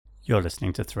You're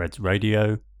listening to Threads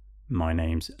Radio. My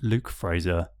name's Luke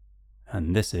Fraser,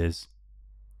 and this is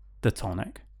The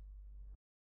Tonic.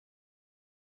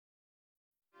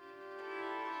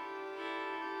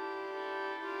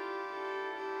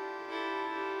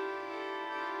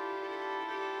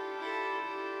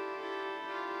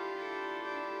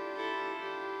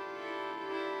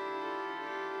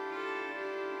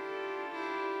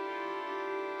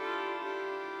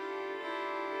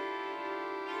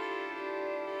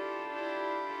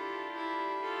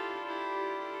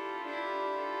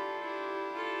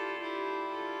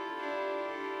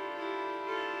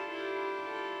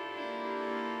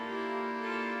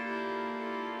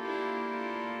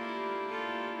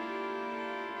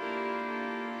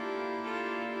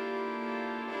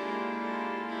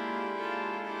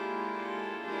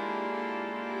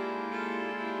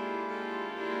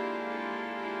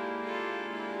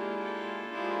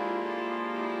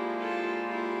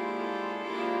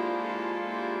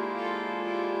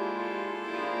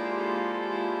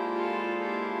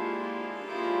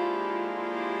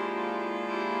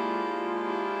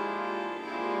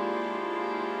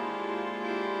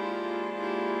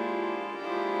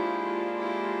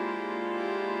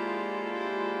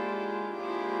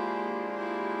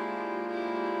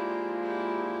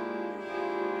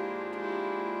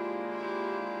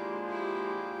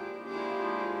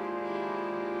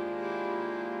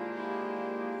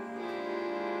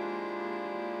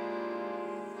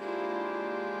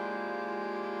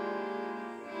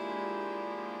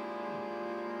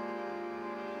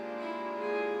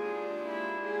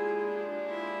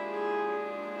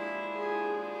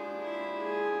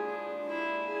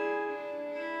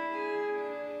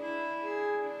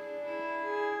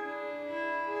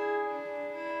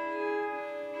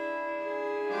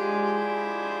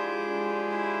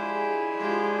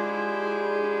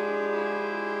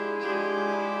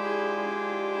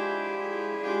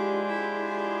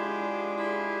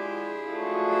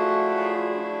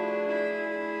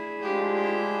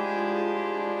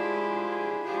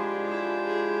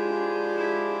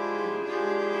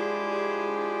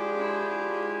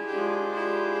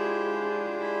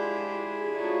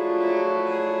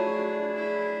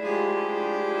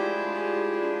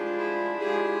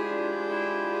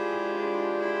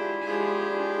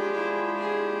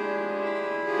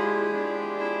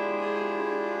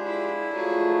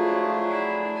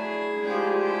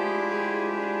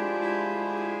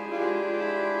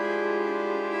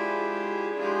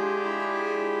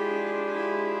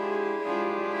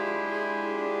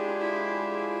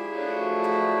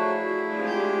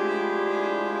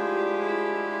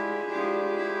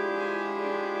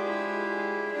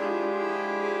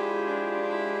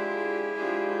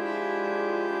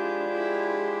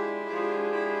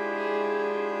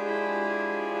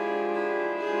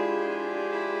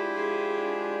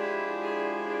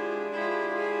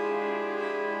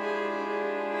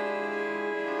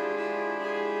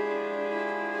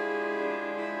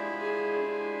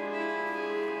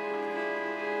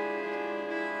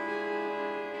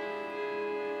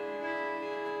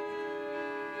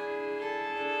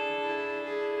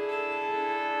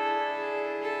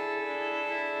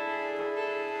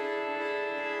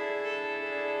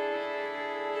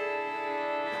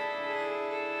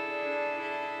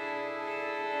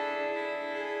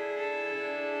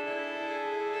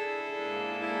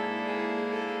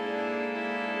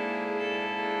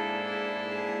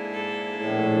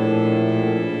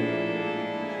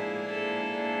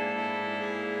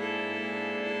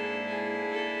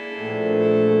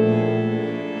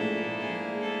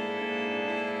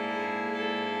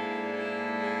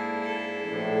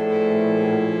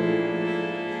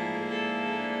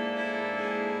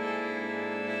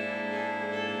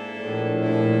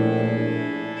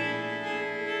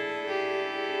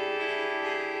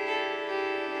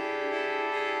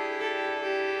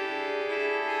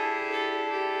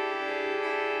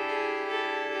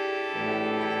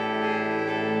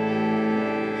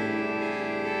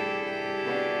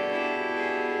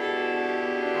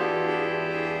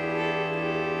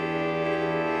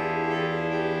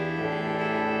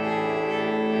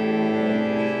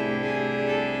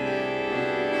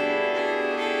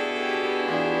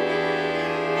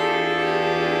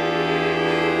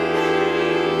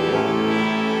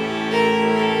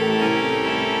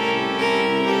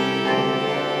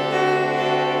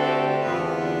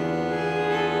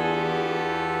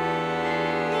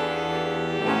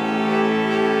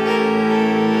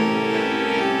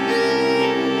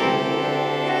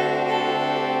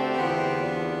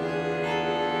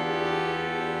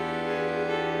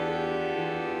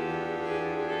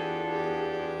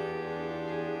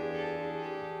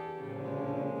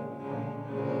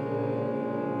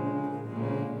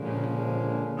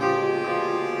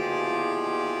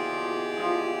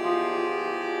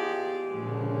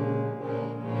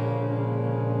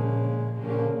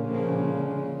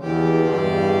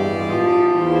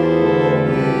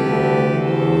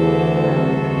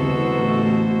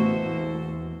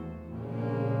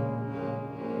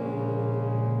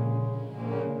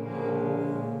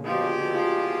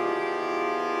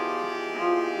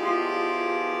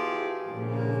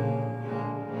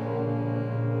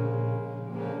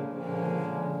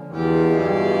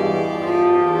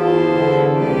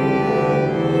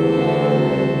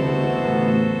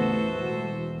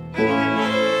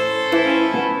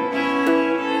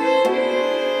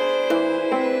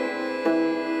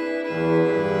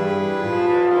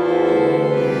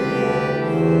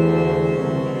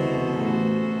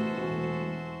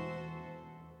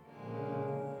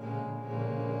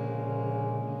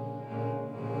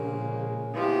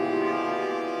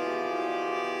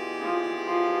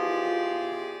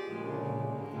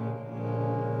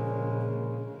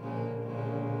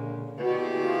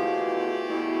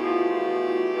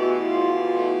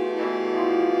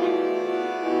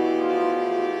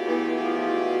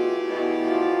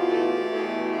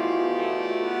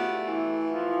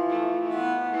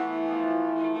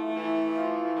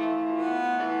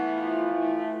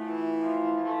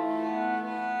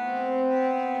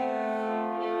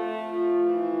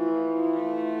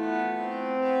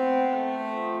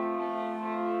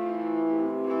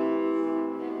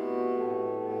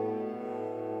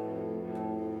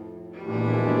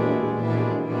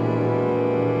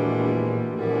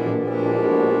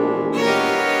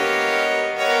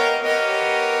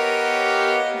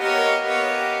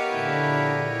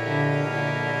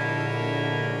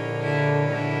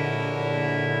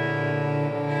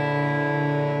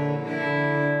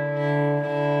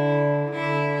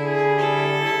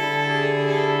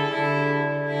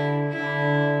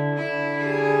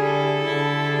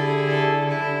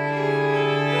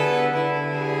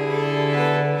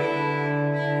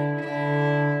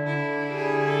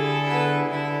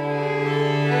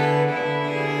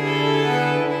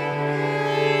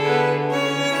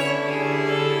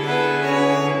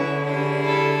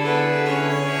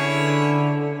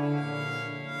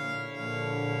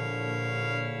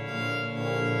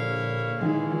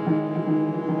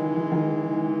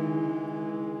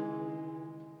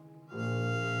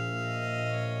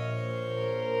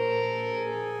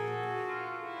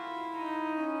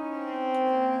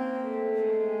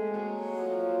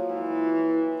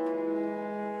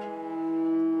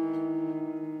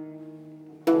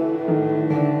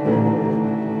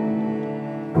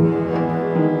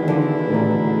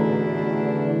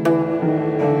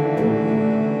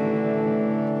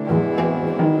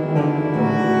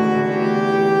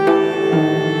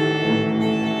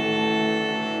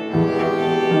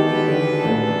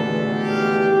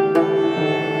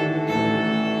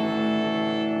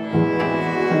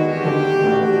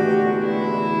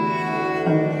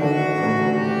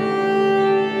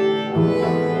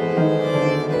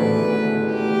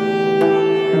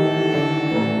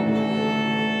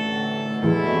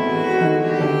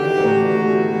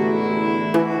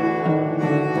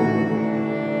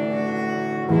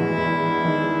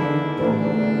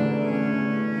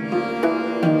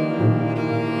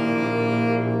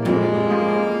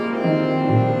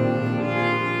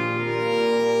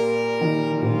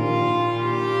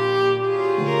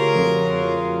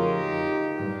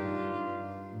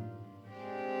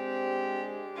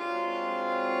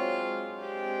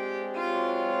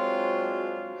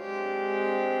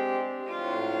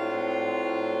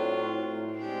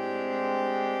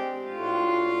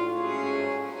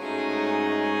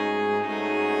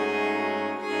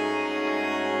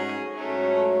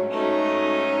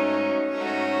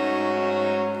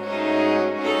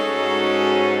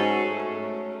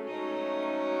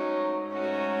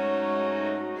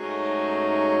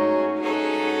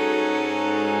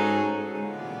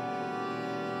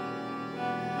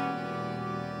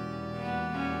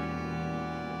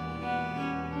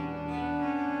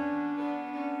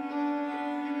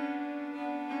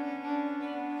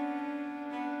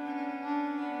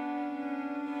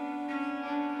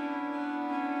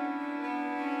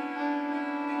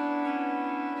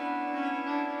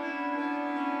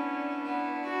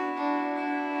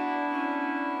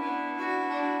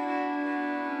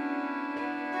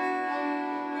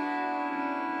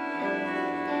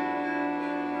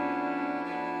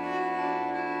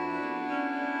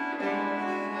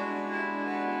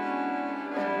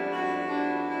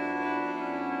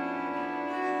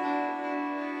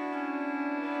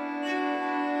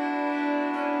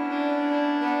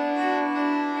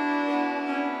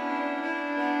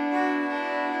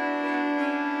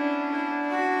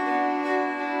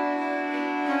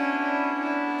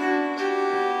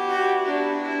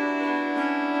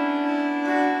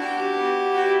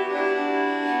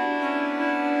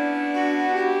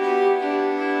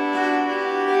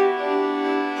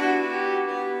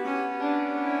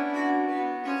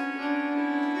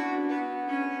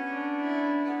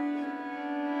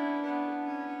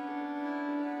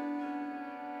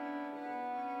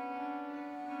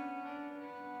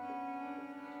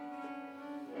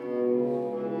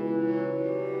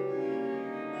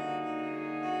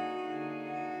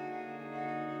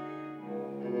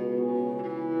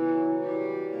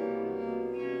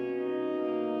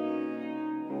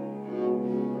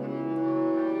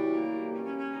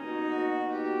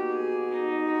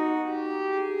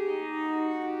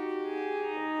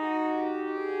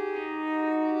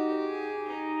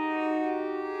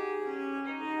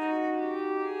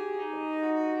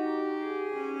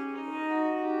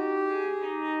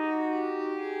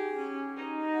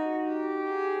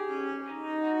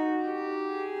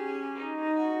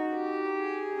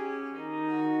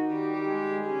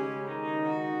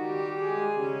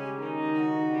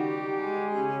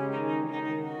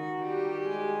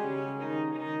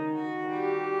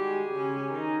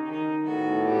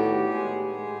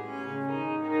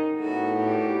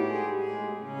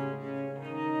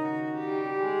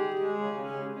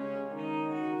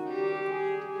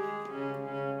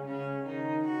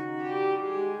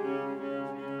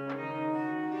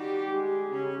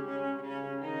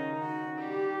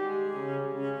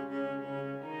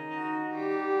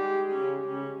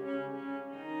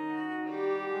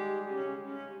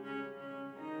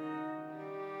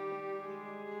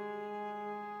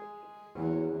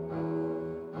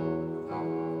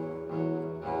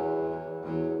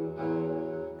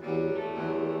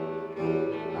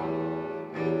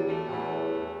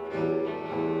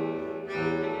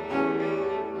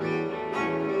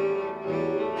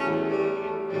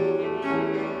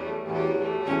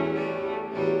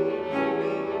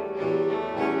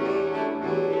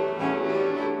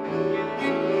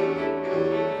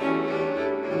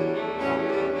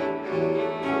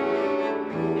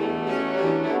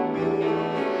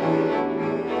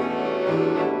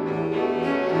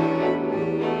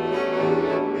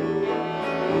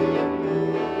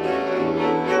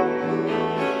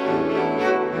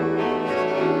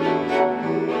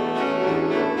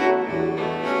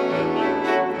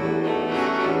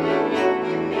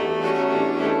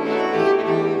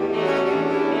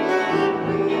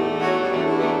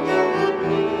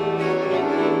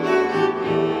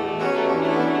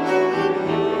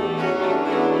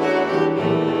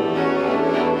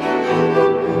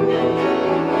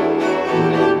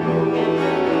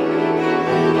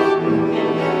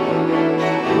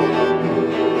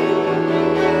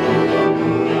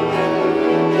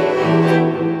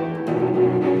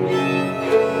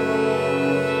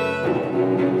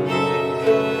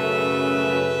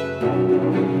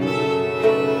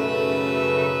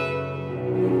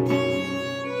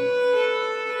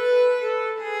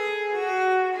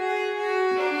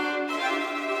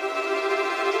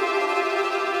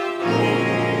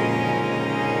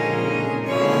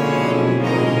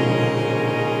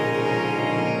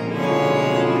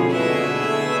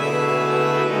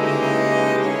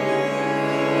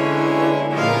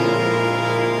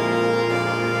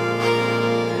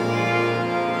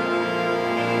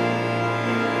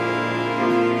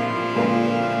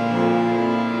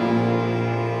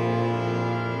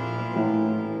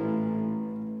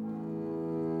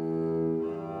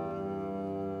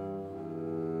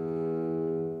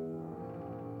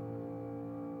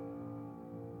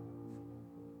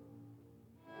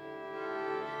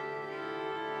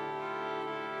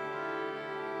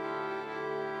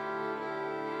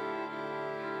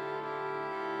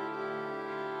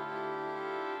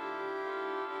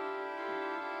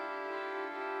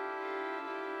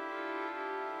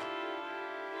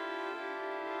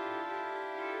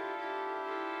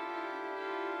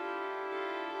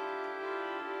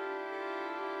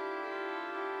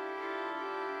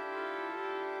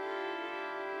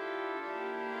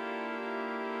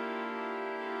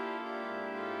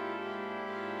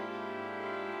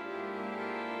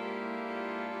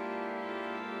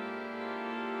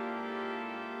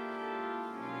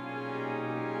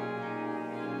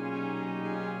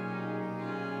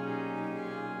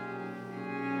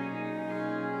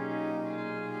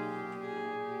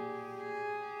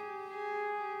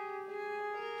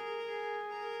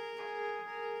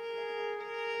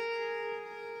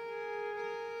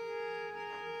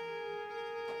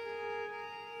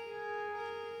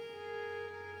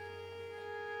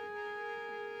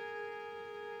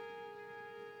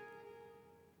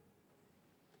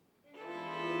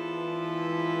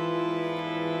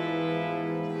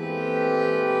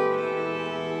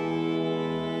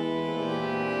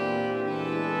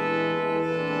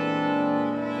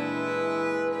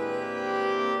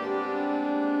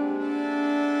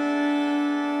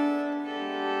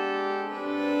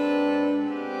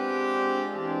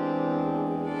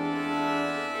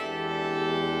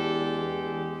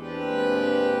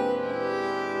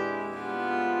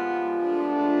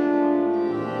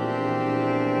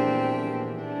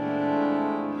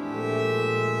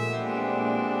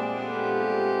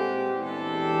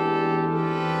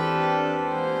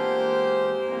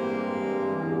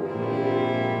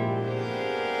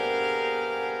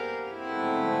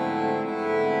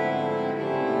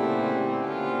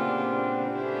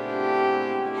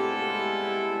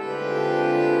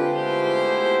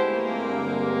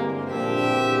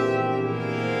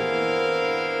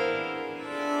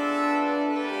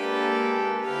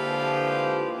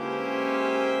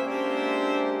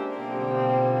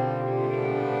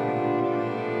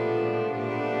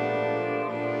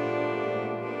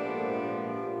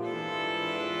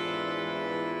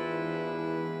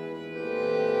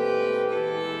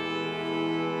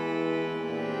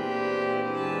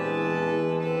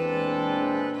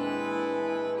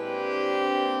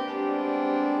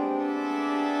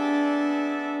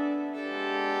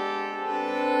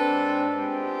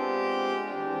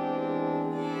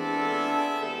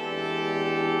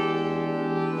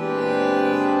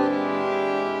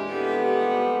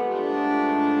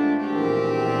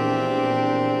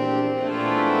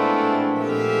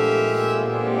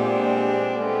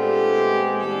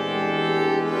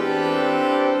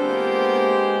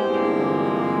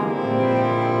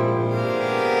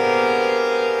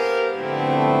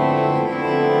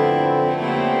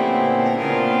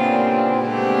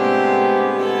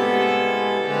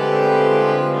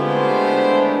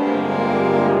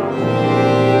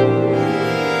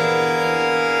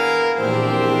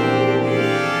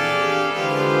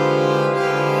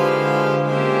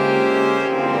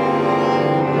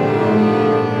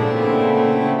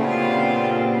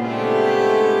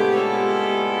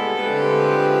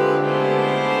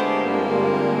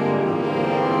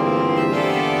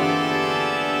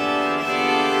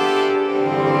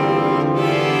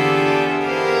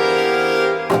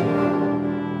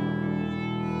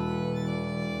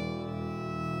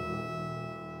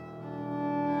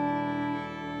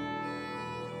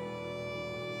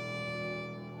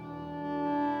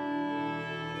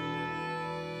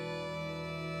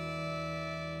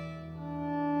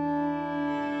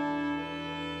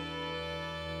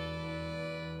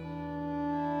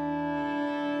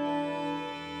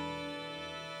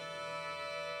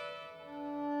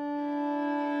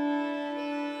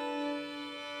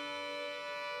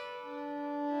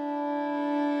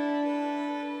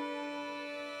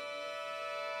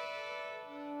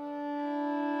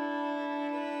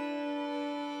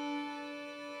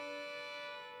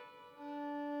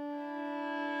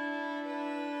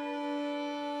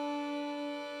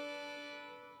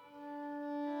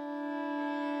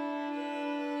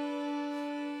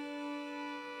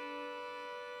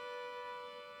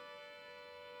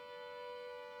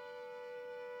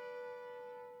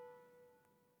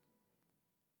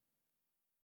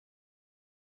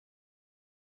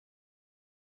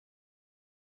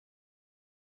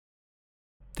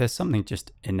 There's something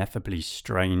just ineffably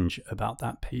strange about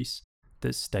that piece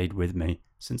that's stayed with me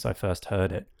since I first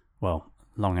heard it, well,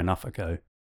 long enough ago.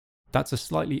 That's a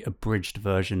slightly abridged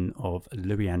version of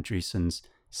Louis Andriesen's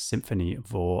Symphony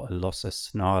voor losse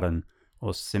snaren,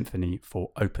 or Symphony for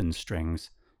Open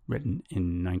Strings, written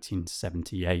in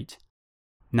 1978.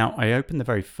 Now, I opened the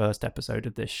very first episode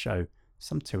of this show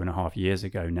some 2.5 years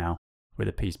ago now with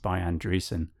a piece by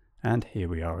Andriesen, and here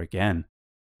we are again.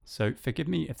 So forgive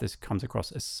me if this comes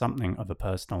across as something of a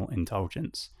personal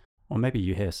indulgence, or maybe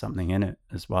you hear something in it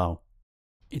as well.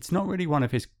 It's not really one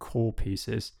of his core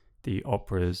pieces, the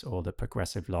operas or the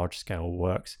progressive large-scale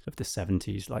works of the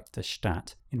 70s like the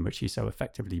Stadt, in which he so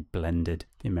effectively blended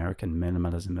the American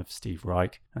minimalism of Steve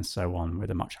Reich and so on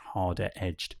with a much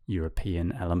harder-edged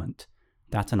European element.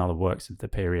 That and other works of the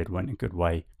period went a good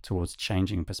way towards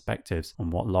changing perspectives on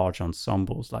what large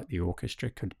ensembles like the orchestra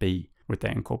could be, with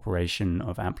their incorporation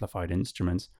of amplified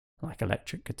instruments like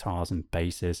electric guitars and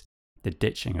basses, the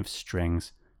ditching of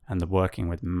strings, and the working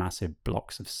with massive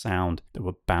blocks of sound that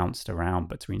were bounced around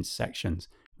between sections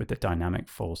with the dynamic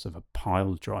force of a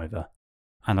pile driver.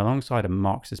 And alongside a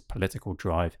Marxist political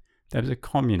drive, there was a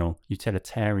communal,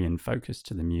 utilitarian focus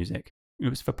to the music. It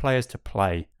was for players to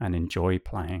play and enjoy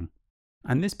playing.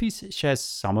 And this piece shares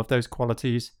some of those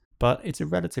qualities, but it's a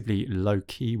relatively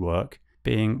low-key work,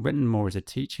 being written more as a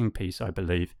teaching piece, I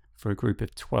believe, for a group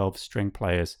of 12 string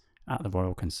players at the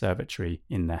Royal Conservatory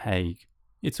in The Hague.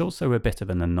 It's also a bit of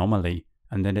an anomaly,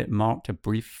 and that it marked a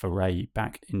brief foray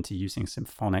back into using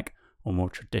symphonic or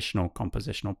more traditional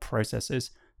compositional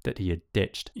processes that he had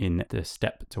ditched in the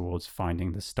step towards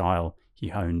finding the style he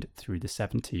honed through the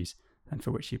 70s and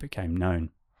for which he became known.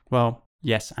 Well,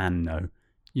 yes and no.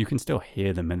 You can still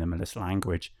hear the minimalist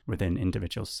language within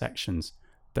individual sections,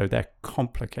 though they're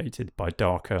complicated by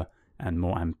darker and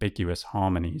more ambiguous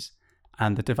harmonies,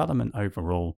 and the development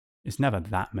overall is never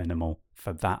that minimal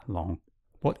for that long.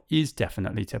 What is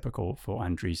definitely typical for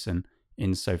Andriesen,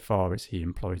 insofar as he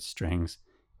employs strings,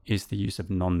 is the use of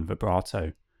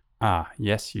non-vibrato. Ah,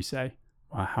 yes, you say.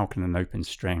 Well, how can an open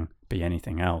string be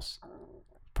anything else?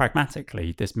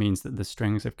 Pragmatically, this means that the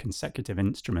strings of consecutive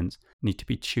instruments need to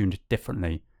be tuned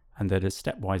differently, and that a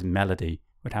stepwise melody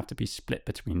would have to be split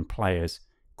between players,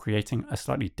 creating a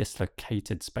slightly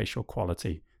dislocated spatial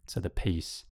quality to the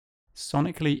piece.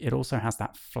 Sonically, it also has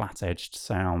that flat-edged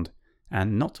sound,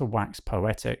 and not to wax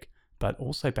poetic, but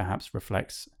also perhaps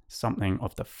reflects something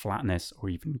of the flatness or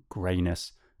even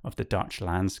greyness of the Dutch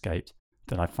landscape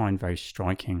that I find very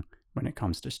striking when it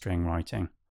comes to string writing.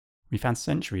 We've had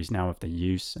centuries now of the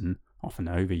use, and often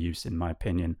overuse in my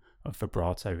opinion, of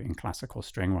vibrato in classical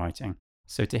string writing,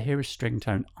 so to hear a string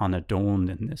tone unadorned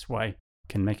in this way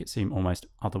can make it seem almost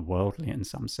otherworldly in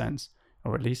some sense,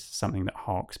 or at least something that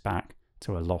harks back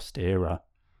to a lost era.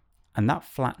 And that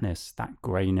flatness, that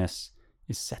greyness,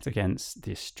 is set against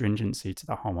the astringency to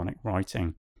the harmonic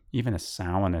writing, even a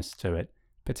sourness to it,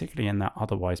 particularly in that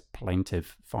otherwise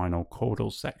plaintive final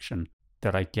chordal section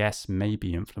that I guess may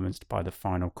be influenced by the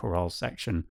final chorale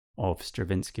section of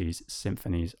Stravinsky's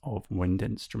Symphonies of Wind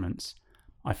Instruments.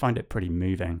 I find it pretty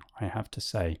moving, I have to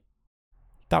say.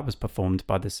 That was performed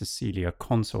by the Cecilia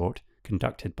Consort,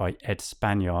 conducted by Ed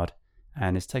Spaniard,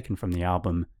 and is taken from the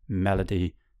album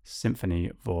Melody,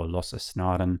 Symphony voor losse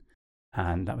snaren,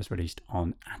 and that was released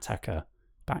on Attacca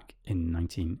back in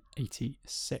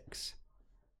 1986.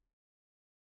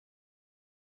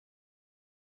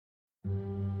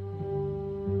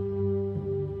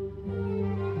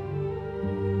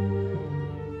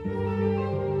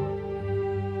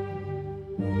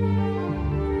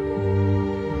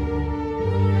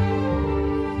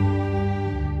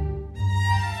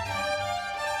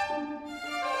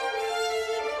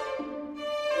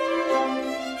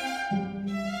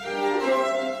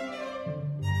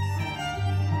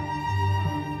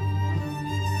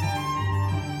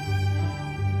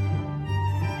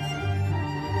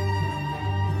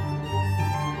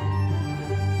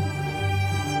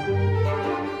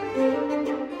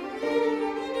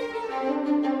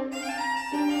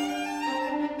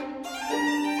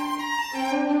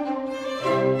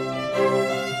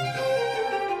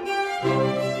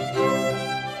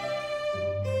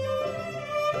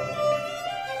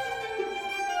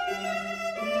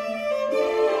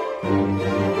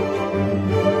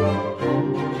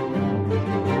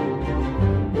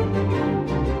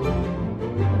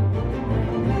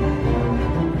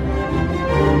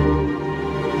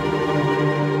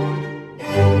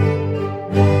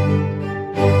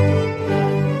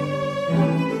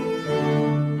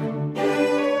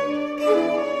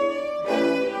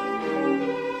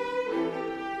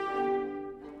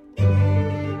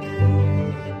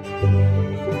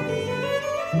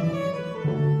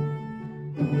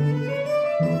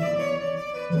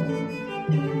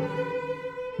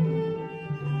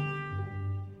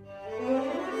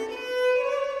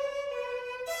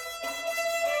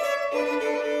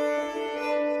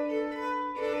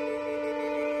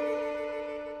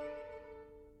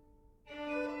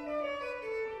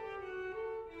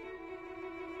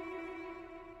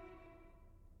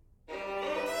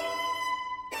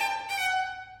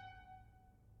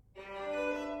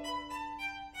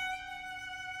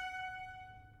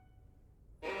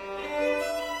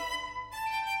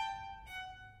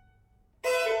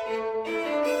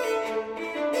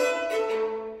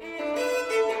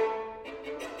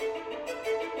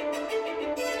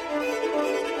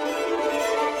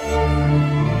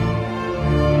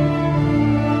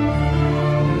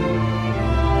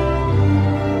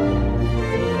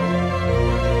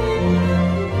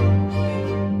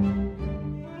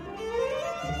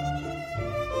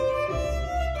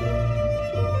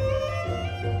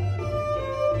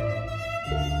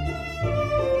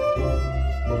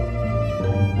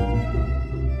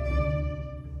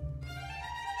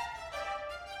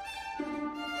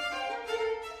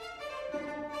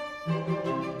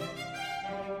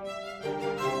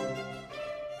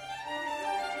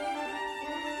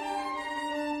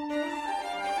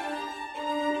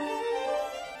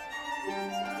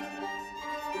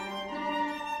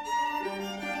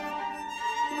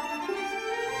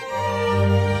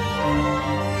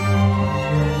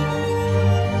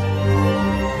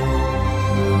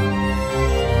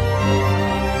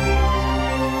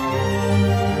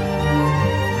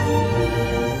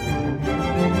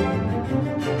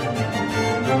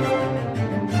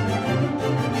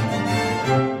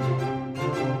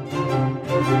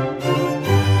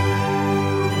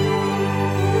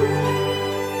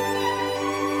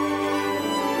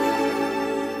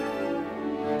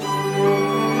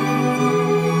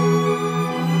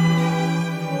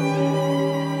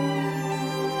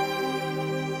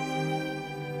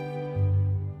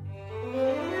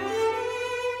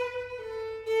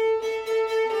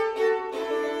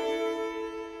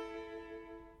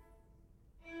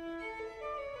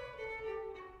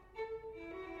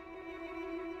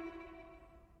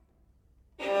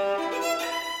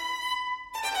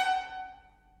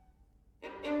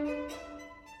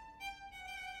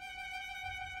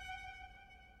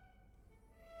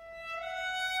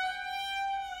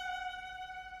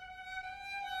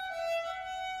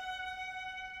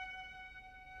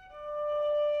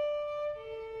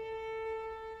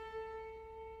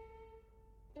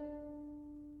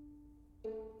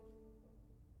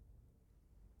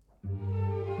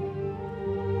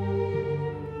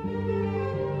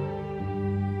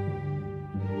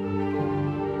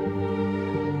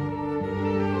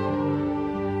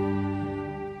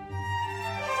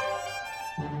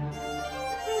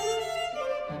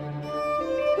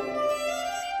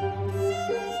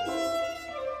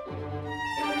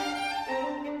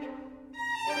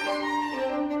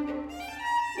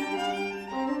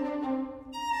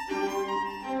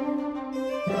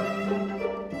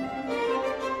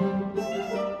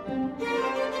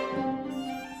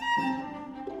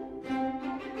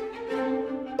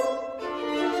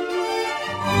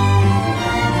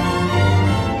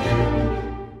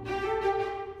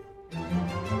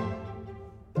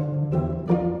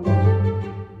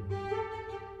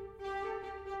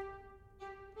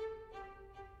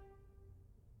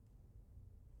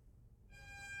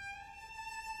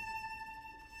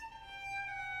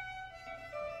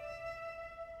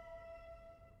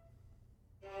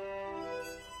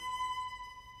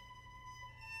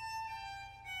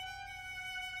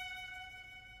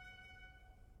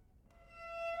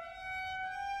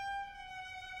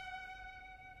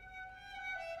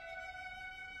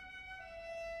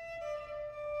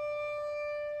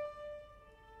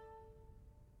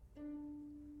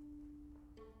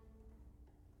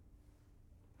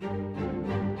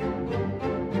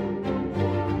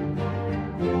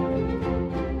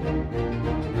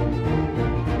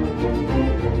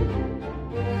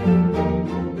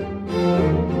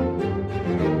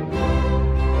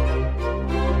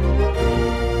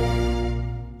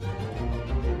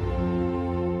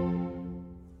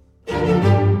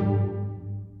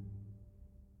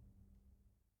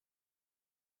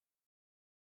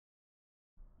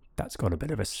 That's got a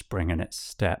bit of a spring in its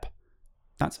step.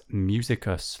 That's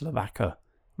Musica Slovakia,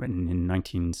 written in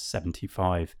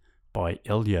 1975 by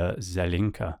Ilya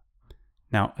Zelinka.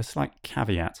 Now, a slight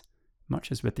caveat,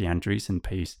 much as with the Andreessen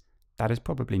piece, that is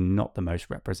probably not the most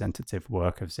representative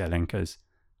work of Zelinka's.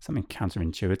 Something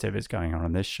counterintuitive is going on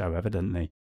in this show,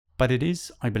 evidently. But it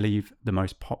is, I believe, the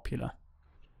most popular.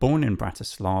 Born in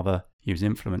Bratislava, he was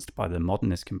influenced by the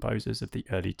modernist composers of the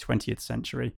early 20th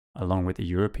century, along with the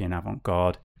European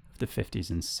avant-garde of the 50s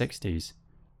and 60s.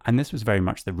 And this was very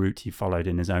much the route he followed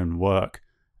in his own work,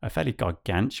 a fairly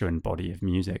gargantuan body of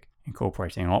music,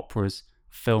 incorporating operas,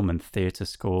 film and theatre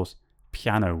scores,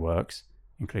 piano works,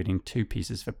 including 2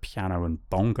 pieces for piano and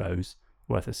bongos,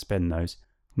 worth a spin those,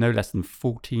 no less than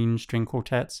 14 string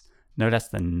quartets, no less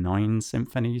than 9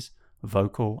 symphonies,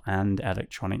 vocal and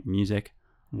electronic music.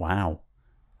 Wow.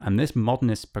 And this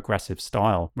modernist progressive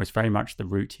style was very much the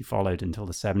route he followed until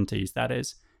the 70s, that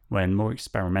is, when more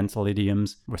experimental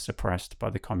idioms were suppressed by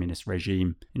the communist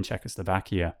regime in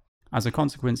Czechoslovakia. As a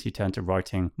consequence, he turned to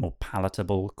writing more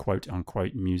palatable,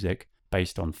 quote-unquote music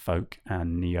based on folk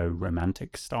and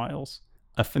neo-romantic styles.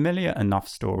 A familiar enough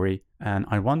story, and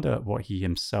I wonder what he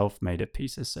himself made of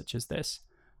pieces such as this.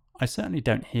 I certainly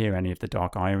don't hear any of the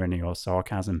dark irony or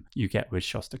sarcasm you get with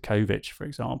Shostakovich, for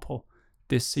example.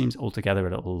 This seems altogether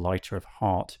a little lighter of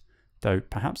heart, though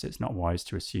perhaps it's not wise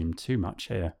to assume too much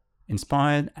here.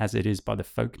 Inspired as it is by the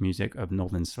folk music of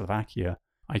northern Slovakia,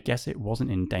 I guess it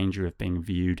wasn't in danger of being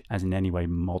viewed as in any way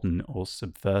modern or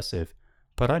subversive,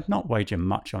 but I'd not wager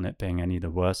much on it being any the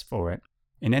worse for it.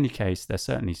 In any case, there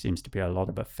certainly seems to be a lot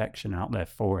of affection out there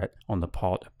for it on the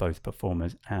part of both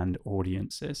performers and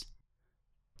audiences.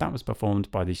 That was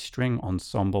performed by the string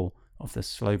ensemble of the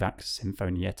Slovak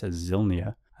Sinfonietta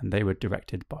Zilnia, and they were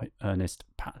directed by Ernest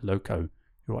Patloko,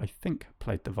 who I think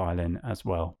played the violin as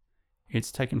well.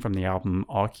 It's taken from the album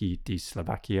Archi di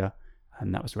Slovakia,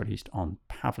 and that was released on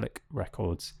Pavlik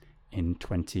Records in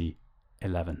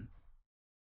 2011.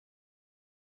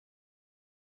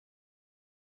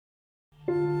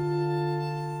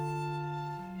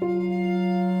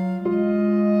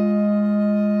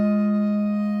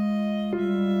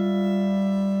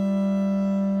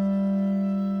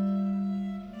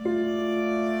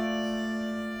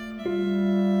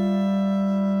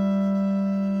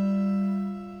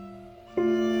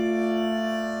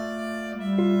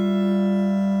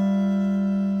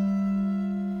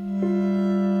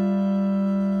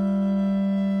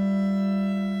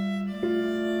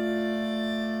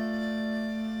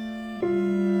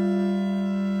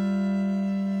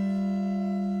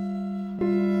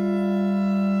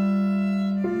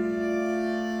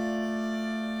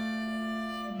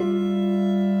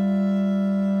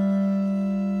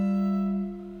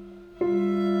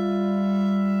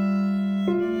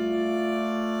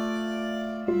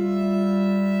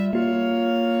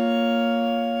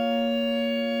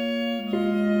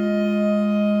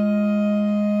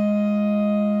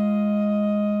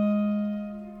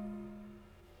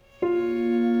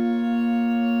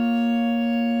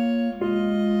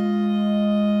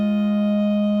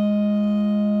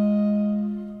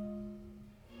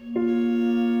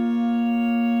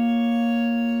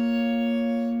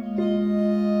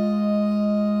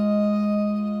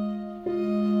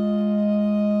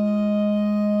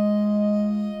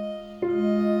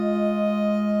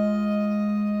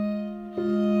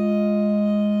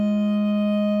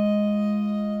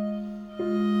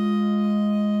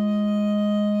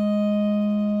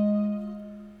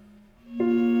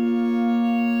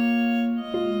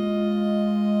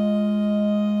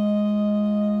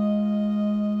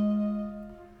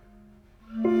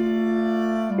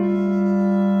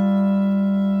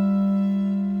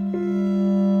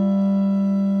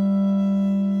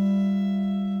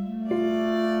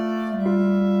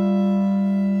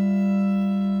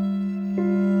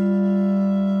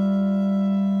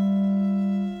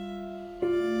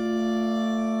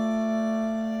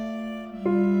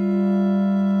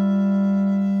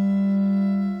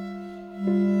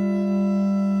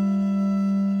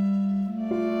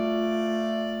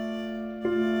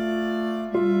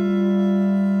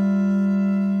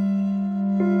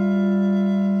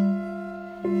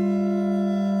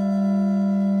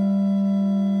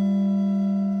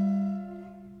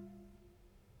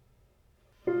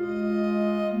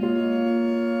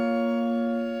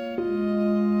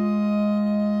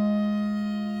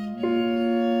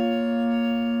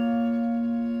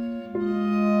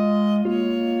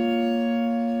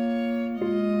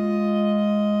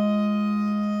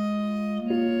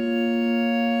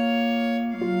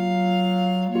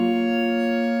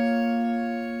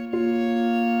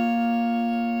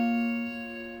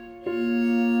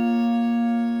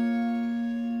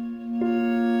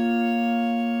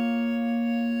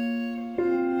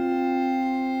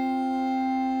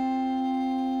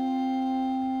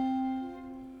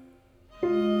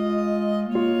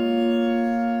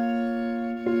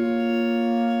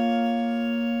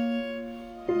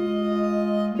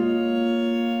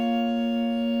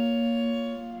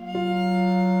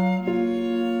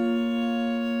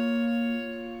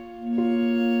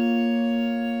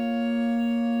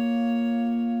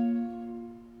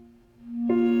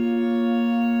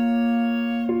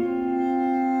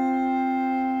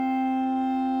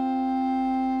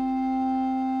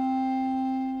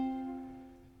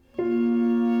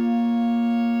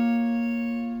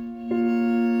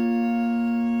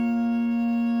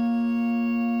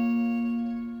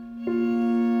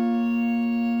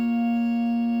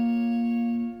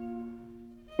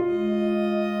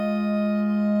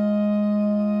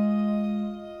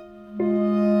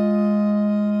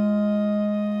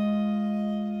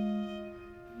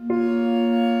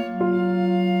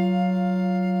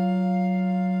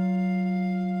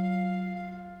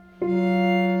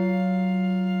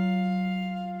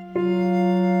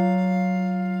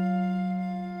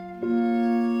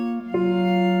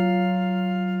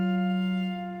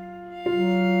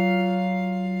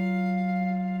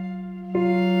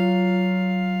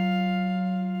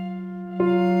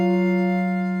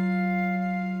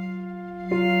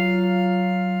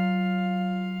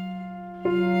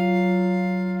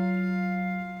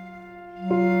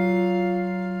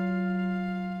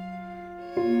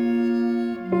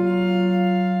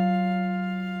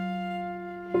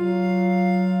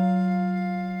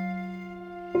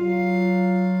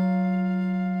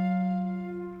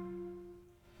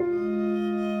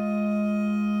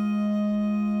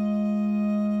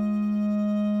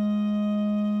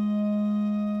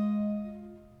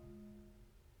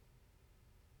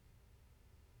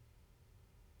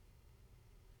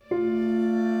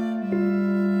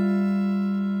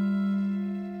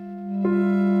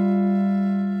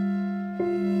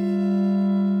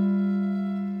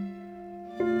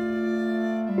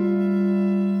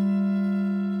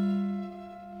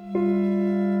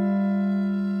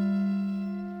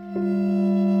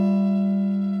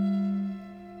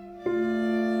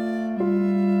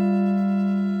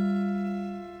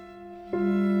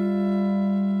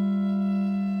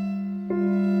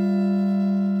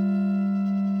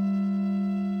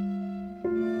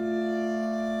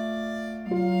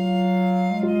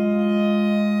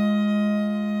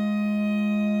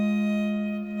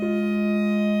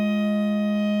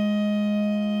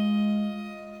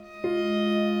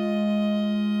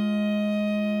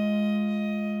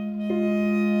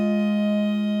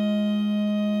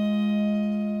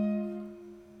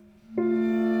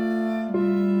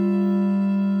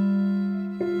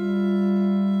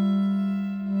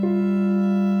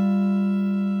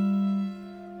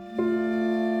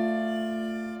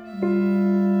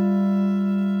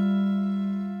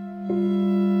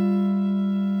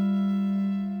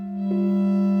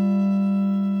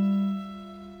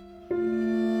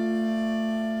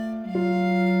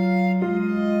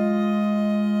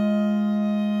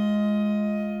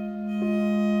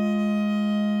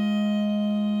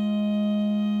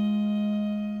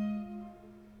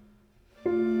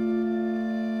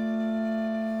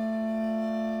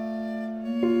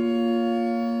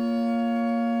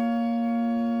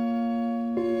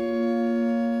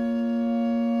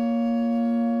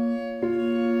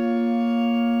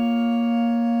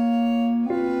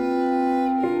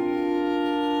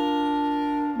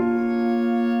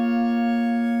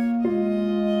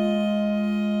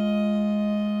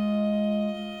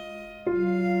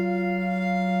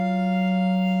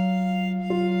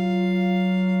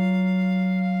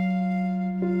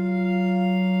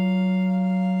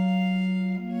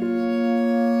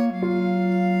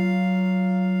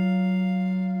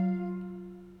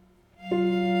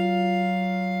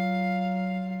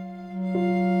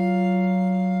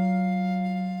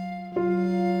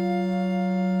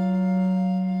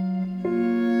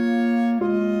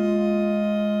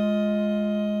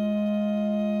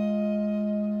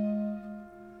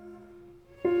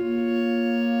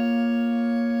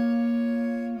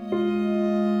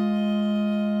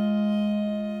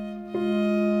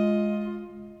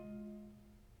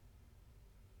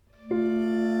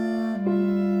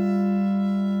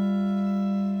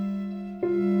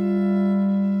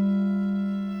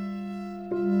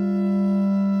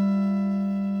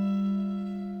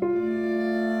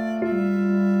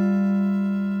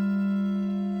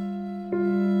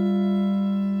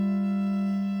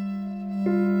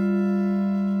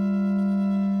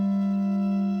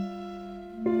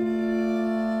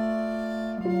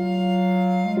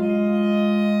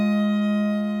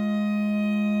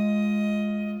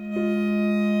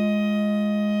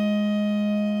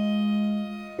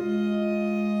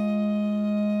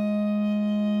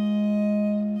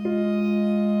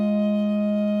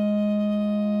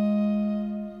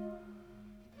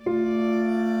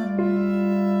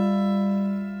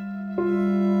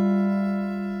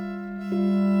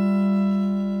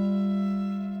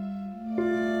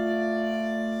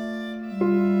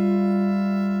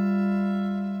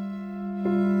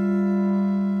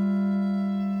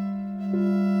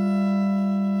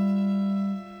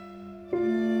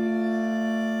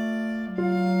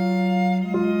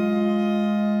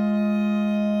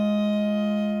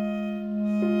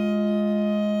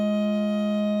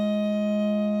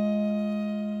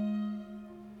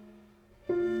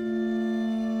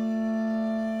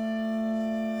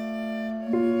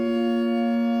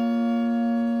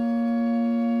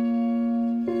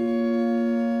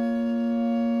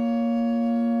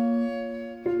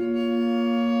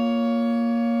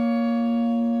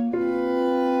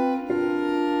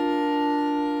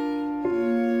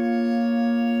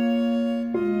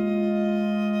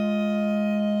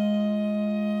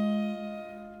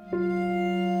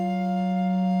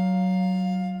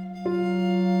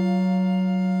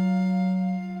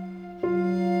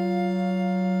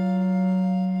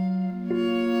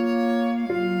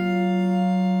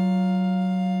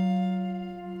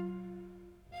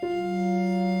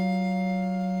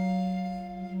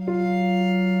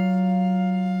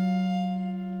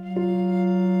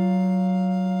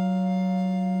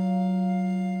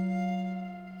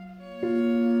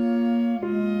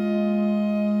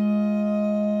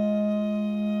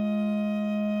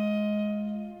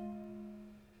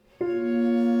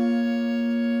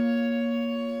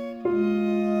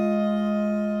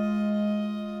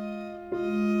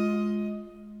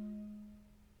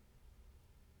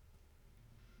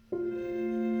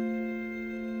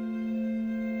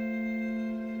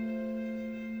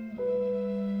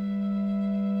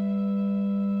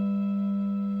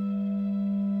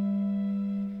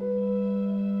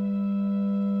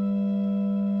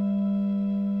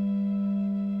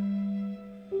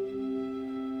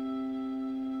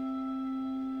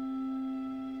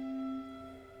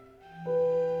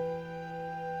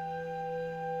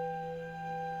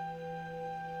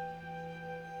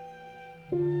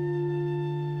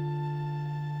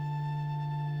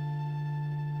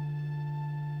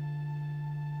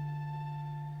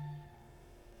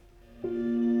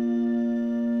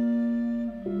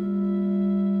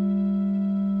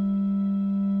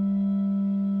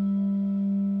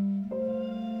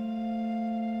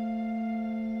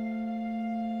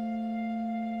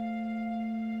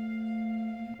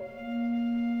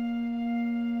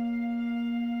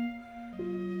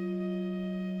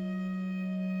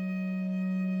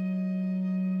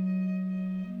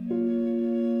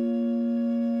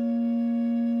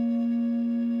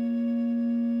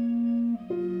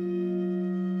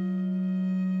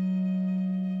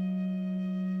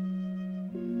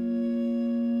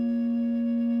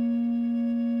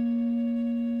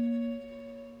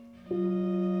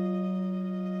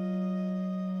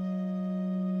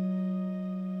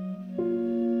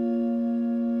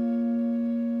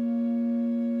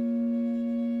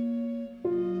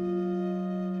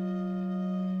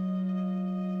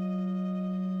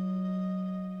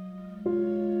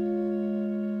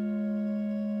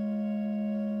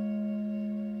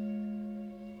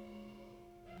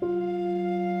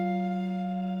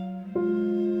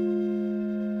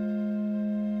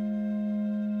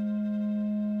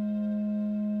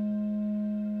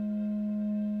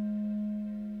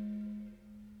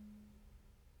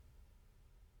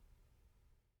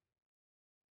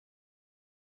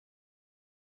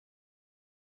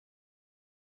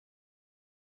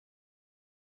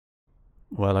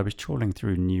 Well, I was trawling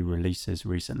through new releases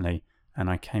recently, and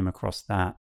I came across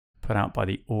that, put out by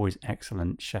the always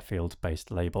excellent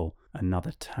Sheffield-based label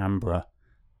Another Timbre.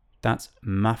 That's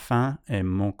Ma fin est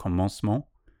mon commencement,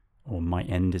 or My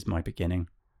End is My Beginning,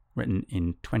 written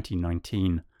in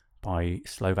 2019 by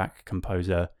Slovak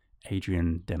composer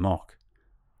Adrian Democ.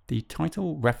 The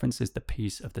title references the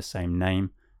piece of the same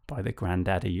name by the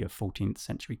granddaddy of 14th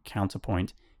century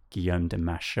counterpoint Guillaume de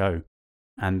Machaut,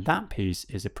 and that piece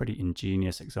is a pretty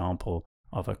ingenious example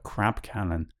of a crab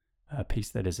canon, a piece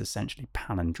that is essentially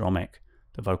palindromic,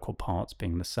 the vocal parts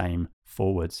being the same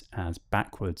forwards as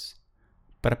backwards.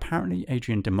 But apparently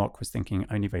Adrian Democ was thinking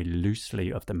only very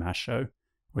loosely of the Machaut,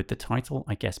 with the title,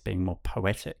 I guess, being more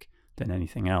poetic than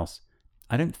anything else.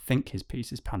 I don't think his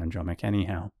piece is palindromic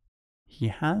anyhow. He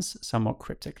has somewhat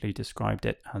cryptically described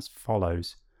it as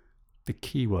follows. The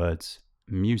keywords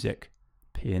music,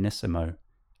 pianissimo,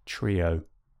 trio,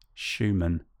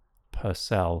 Schumann,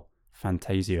 Purcell,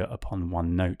 fantasia upon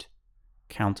one note,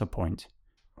 counterpoint,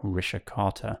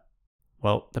 ricercata.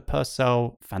 Well, the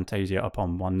Purcell fantasia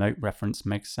upon one note reference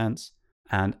makes sense,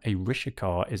 and a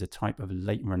ricercar is a type of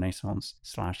late Renaissance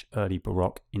 / early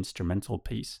Baroque instrumental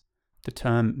piece. The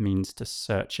term means to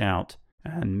search out,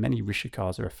 and many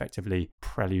ricercars are effectively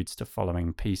preludes to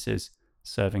following pieces,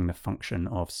 serving the function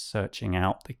of searching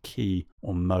out the key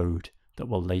or mode that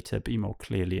will later be more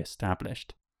clearly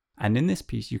established. And in this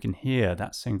piece you can hear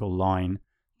that single line,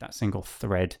 that single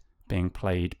thread being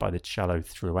played by the cello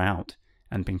throughout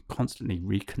and being constantly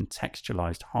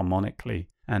recontextualized harmonically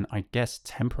and I guess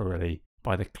temporarily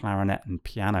by the clarinet and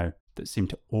piano that seem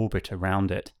to orbit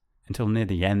around it until near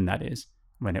the end, that is,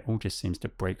 when it all just seems to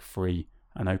break free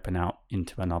and open out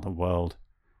into another world.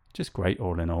 Just great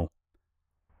all in all.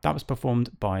 That was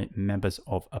performed by members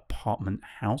of Apartment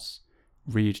House,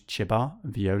 Reed Chiba,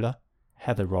 viola,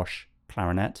 Heather Roche,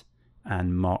 clarinet,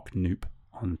 and Mark Knoop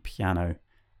on piano.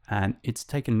 And it's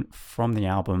taken from the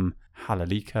album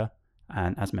Halalika,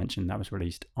 and as mentioned, that was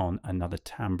released on Another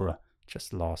Timbre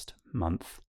just last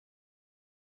month.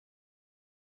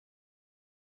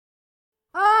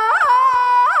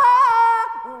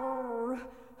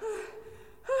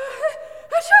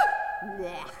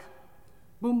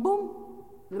 Boom boom,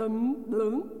 blum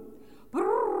blum,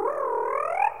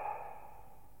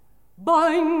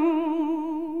 boing.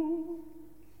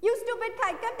 You stupid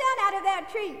kite, come down out of that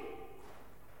tree.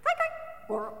 Kite,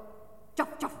 kite. Chuff,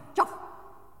 chuff, chuff.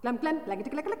 Glum, glum, like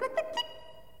click, click, click, click, click.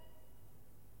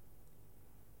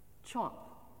 Chomp,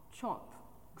 chomp,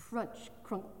 crunch,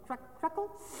 crunk, crack, crackle.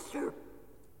 Go.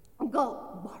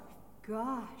 Oh,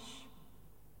 gosh.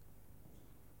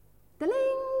 Ding, ding.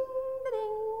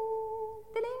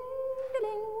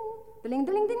 Ding,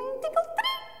 ding, ding, tinkle,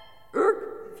 ding.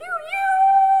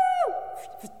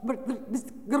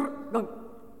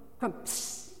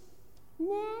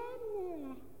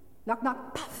 Knock,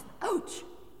 knock, puff, ouch,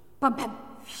 bum, bum.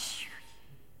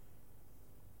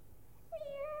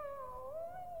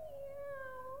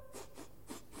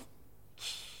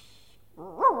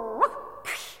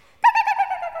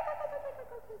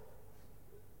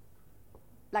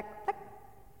 Black, black,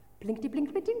 blinkety,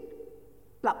 blink, blink,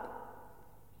 plop.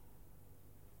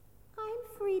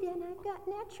 And I've got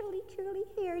naturally curly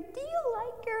hair. Do you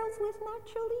like girls with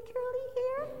naturally curly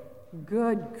hair?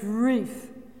 Good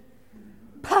grief.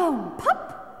 Pow, pop.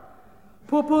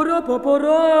 Popora,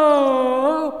 popora.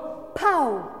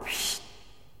 Pow. Psh,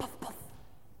 puff, puff.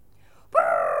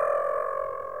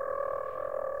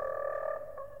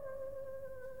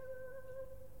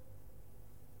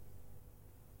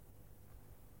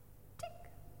 Tick,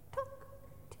 tock,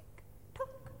 tick,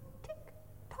 tock, tick,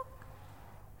 tock.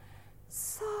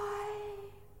 Sigh.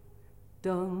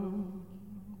 Dum,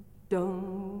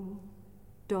 dum,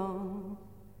 dum.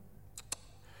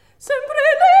 Sempre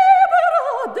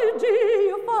libera di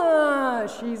Dio fa.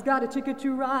 She's got a ticket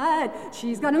to ride.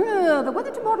 She's got the weather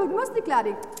tomorrow must be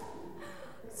cloudy.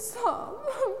 So,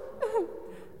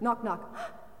 knock, knock.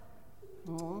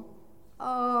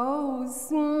 Oh,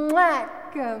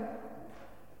 smack.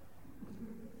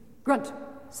 Grunt,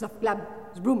 snuff, glab,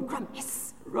 broom, crumb,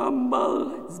 hiss,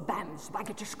 rumble, zbam,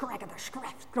 spaghetti, scrag,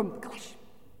 scrap, scrum, clash.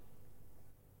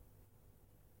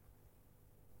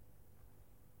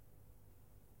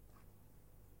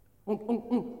 Oink,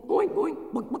 oink, boink, boink,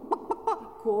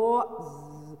 ko,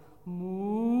 z,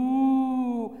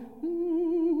 moo,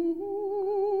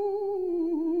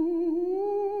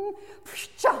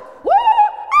 psha, woo,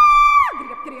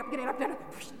 get it up,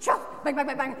 psha, bang, bang,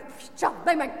 bang, bang, psha,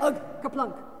 bang, bang, ugh,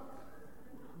 kaplunk.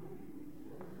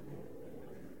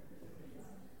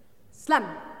 Slam,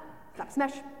 slap,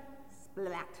 smash,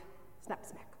 splat, snap,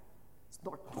 smack,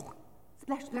 snort,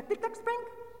 splash, splack, tick, tack, spring.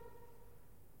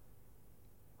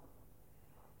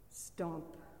 Stomp,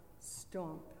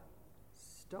 stomp,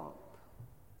 stomp.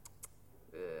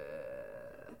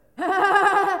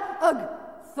 Ugh,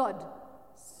 thud.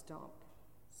 Stomp,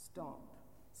 stomp,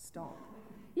 stomp.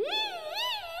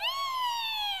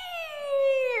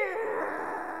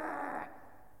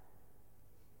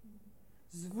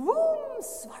 Zwoom,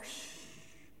 swash.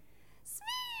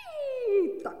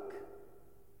 Sweet duck.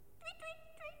 Tweet, tweet,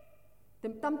 tweet.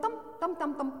 Tum, tum, tum, tum,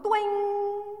 tum, tum, twing.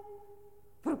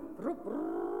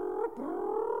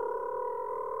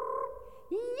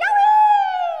 Yowie!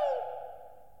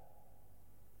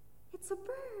 It's a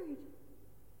bird.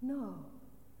 No.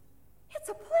 It's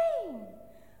a plane.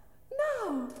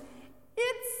 No.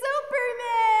 It's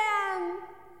Superman.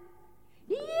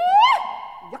 Yeah!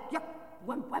 Yuck, yuck.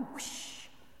 Wham, wham, whoosh.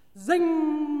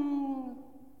 Zing.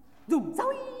 Zoom,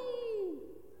 zowie.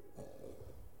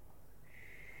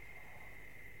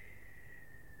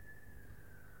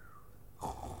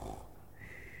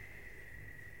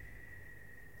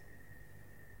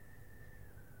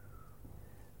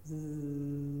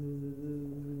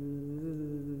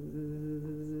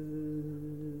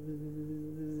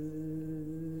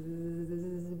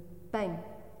 Bang.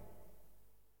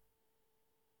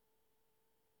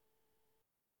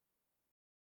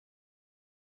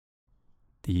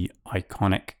 The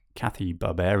iconic Kathy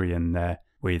Barbarian there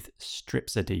with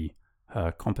Stripsody,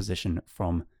 her composition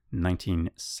from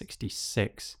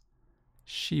 1966.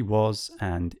 She was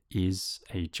and is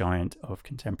a giant of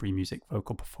contemporary music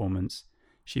vocal performance.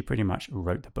 She pretty much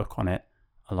wrote the book on it,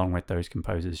 along with those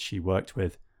composers she worked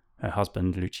with, her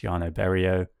husband Luciano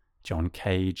Berio, John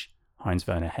Cage,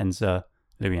 Heinz-Werner Henze,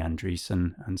 Louis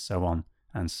Andriessen, and so on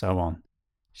and so on.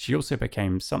 She also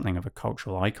became something of a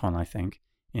cultural icon, I think,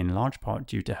 in large part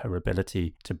due to her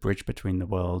ability to bridge between the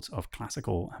worlds of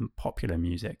classical and popular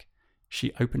music.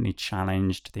 She openly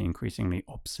challenged the increasingly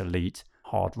obsolete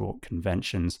hard rock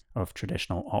conventions of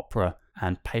traditional opera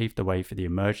and paved the way for the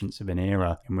emergence of an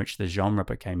era in which the genre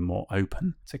became more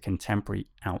open to contemporary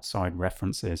outside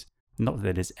references. Not that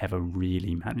it has ever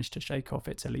really managed to shake off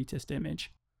its elitist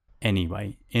image.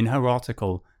 Anyway, in her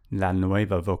article La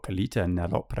Nueva Vocalità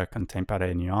nell'Opera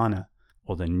Contemporaneana,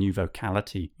 or the New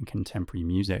Vocality in Contemporary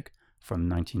Music from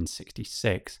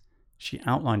 1966, she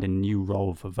outlined a new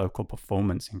role for vocal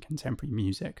performance in contemporary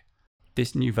music.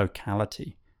 This new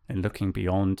vocality, and looking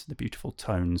beyond the beautiful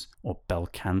tones or bel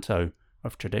canto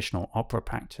of traditional opera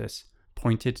practice,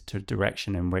 pointed to a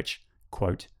direction in which,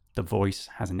 quote, the voice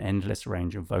has an endless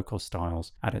range of vocal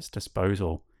styles at its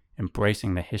disposal,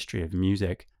 embracing the history of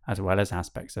music as well as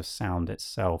aspects of sound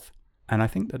itself. And I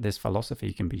think that this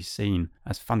philosophy can be seen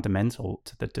as fundamental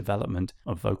to the development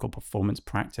of vocal performance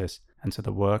practice and to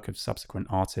the work of subsequent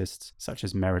artists such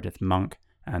as Meredith Monk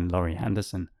and Laurie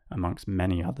Henderson, amongst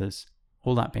many others.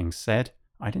 All that being said,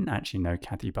 I didn't actually know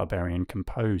Kathy Barbarian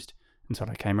composed until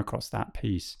I came across that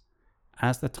piece.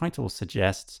 As the title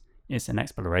suggests, it's an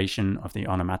exploration of the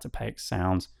onomatopoeic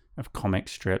sounds of comic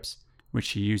strips, which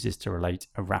she uses to relate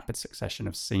a rapid succession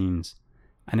of scenes.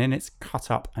 And in its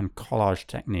cut-up and collage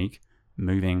technique,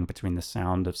 moving between the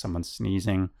sound of someone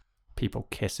sneezing, people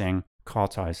kissing, car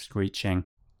tires screeching,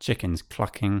 chickens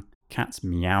clucking, cats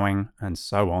meowing, and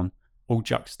so on, all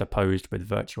juxtaposed with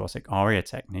virtuosic aria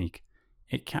technique,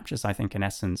 it captures, I think, an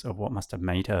essence of what must have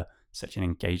made her such an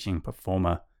engaging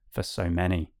performer for so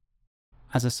many.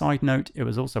 As a side note, it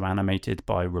was also animated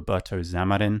by Roberto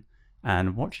Zamarin,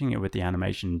 and watching it with the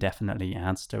animation definitely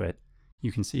adds to it.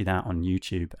 You can see that on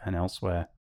YouTube and elsewhere.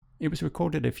 It was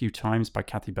recorded a few times by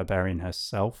Kathy Barbarian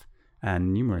herself,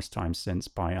 and numerous times since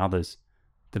by others.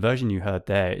 The version you heard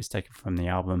there is taken from the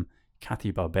album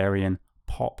Kathy Barbarian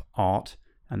Pop Art,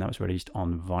 and that was released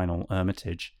on Vinyl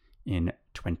Hermitage in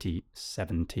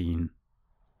 2017.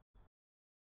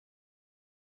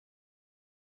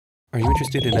 Are you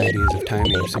interested in ideas of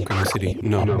timing or synchronicity?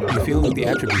 No. You feel that the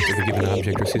attributes of a given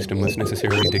object or system must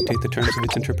necessarily dictate the terms of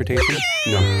its interpretation?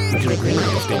 No. Would you agree with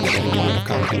the statement that a unit of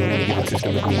content in any given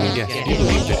system of meaning? Yes. You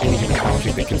believe that any given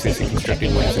object that consists in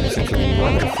constructed ways an essentially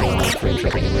normative framework for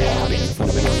interpreting reality is a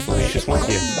fundamentally fallacious one?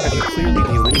 Yes. Have you clearly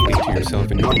delineated to yourself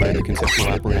in your mind the conceptual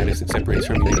apparatus that separates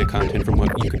hermeneutic content from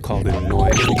what you could call the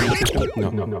noise of a given system?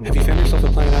 No. Have you found yourself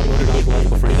applying outmoded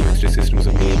ontological frameworks to systems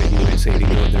of meaning that you might say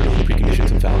ignore their own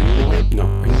preconditions of value? No.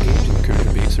 Are you engaged in the current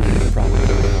debate surrounding the problem of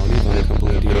reality of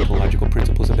uncoupled deontological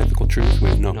principles of ethical truth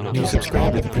with No. Do you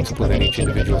subscribe to the principle that each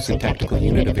individual syntactical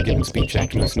unit of a given speech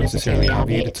act must necessarily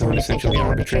obviate its own essentially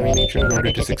arbitrary nature in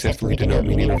order to successfully denote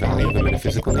meaning or value of a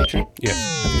metaphysical nature? Yes.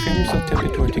 Have you found yourself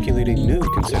tempted to articulate a new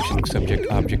conception of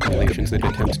subject-object relations that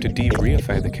attempts to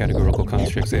de-reify the categorical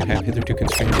constructs that have hitherto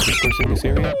constrained the discourse in this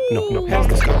area? No. Has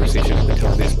this conversation up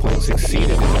until this point succeeded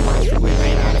in demonstrably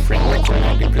laying out a framework for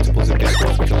enacting principles of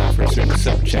discourse which allow for a certain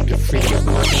subjective freedom of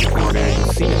motion between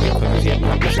varying seemingly close yet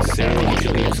not necessarily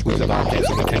mutually exclusive objects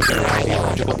of attention or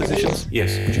ideological positions?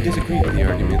 Yes. Would you disagree with the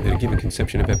argument that a given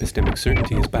conception of epistemic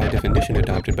certainty is by definition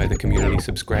adopted by the community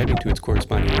subscribing to its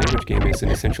corresponding language game as an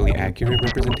essentially accurate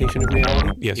representation of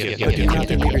reality? Yes. But do you not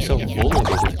then leave yourself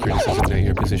vulnerable to the criticism that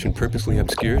your position purposely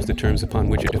obscures the terms upon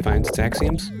which it defines its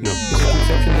axioms? No. Is your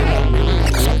conception then not merely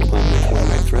a ground upon which one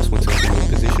might thrust oneself into a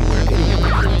position where any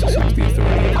inference assumes the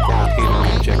authority of the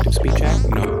qualitatively objective speech act?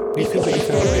 No. Do you feel that you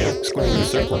found a way of squaring the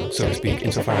circle, so to speak,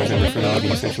 insofar as I refer to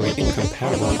the essentially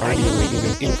incompatible and arguably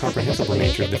even incomprehensible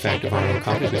nature of the fact of our own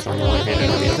consciousness on the one hand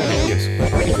and on the other hand? Yes.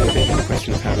 But are you then making the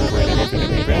question of how to avoid an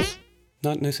infinite regress?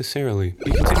 Not necessarily.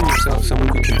 Do you consider yourself someone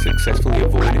who can successfully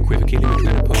avoid equivocating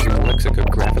between opposing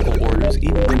lexicographical orders,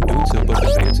 even when doing so both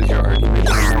advances your argument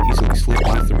and might easily slip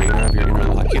beneath the radar of your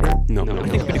interlocutor? No. I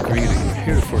think we agree that you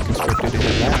heretofore constructed an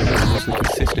elaborate and mostly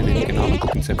consistent and economical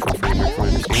conceptual framework for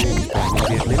understanding these problems,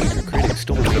 yet many of your critics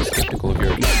still remain skeptical of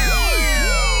your...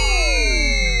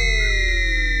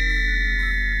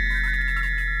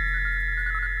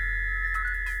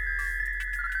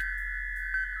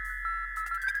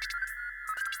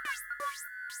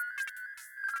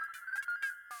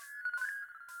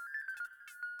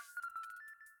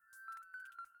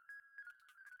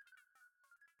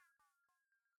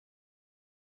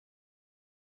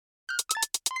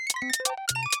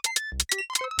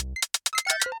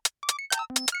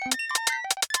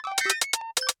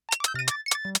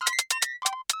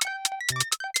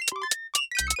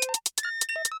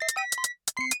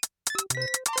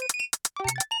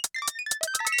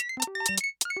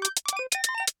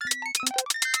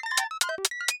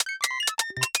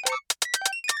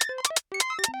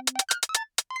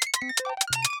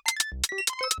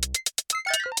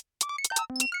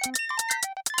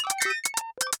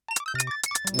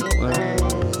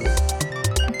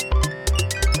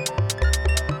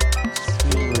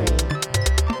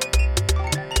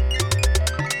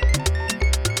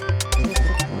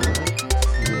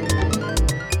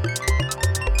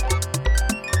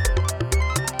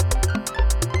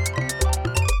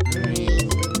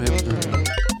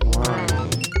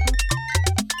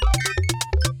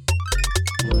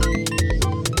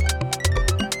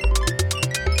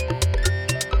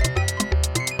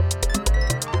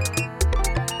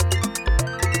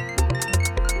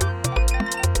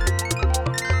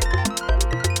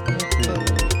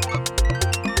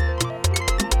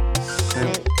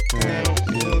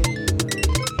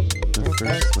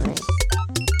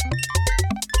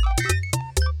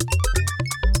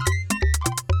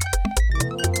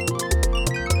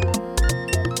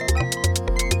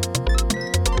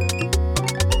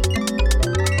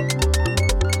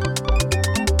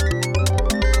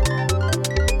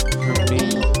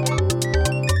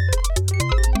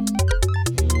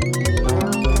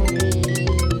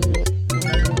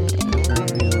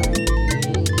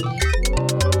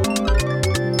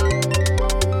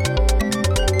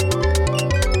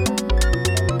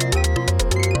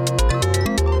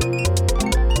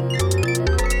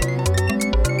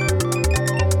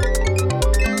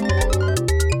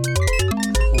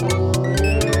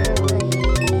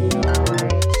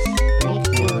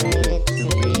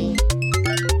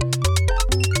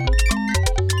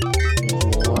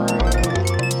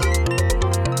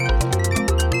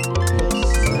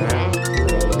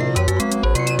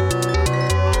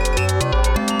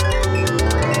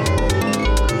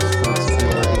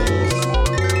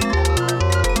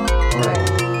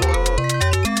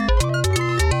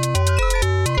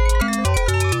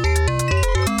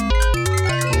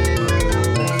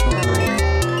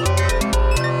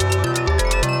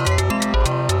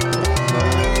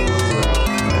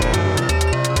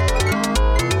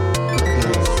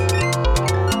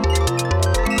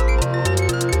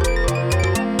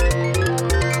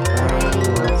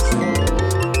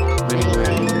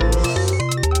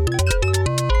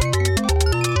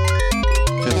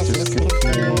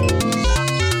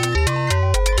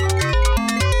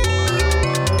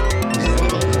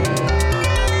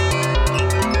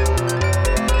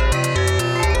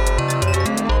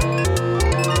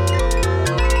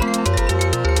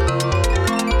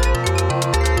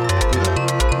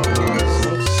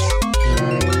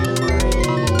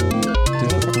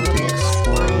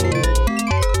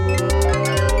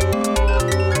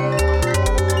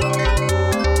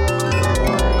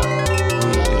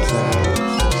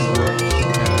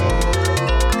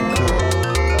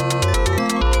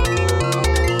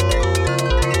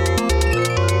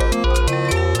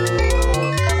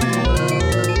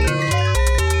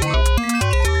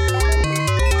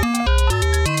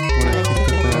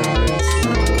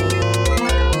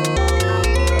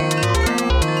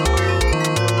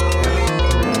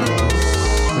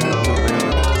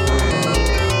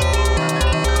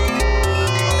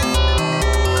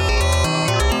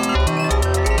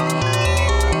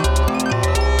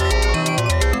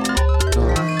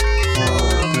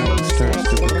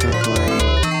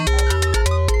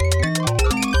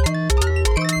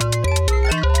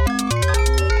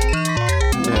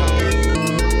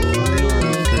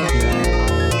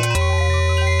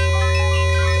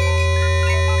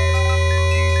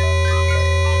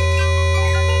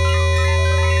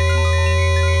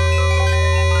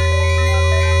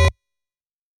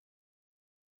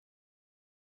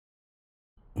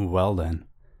 Well then,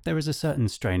 there is a certain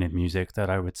strain of music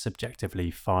that I would subjectively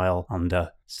file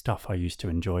under stuff I used to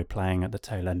enjoy playing at the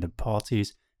tail end of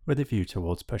parties with a view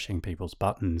towards pushing people's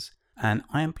buttons, and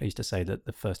I am pleased to say that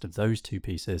the first of those two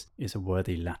pieces is a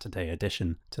worthy latter-day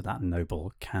addition to that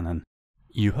noble canon.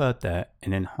 You heard there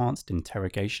an enhanced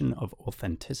interrogation of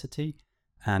authenticity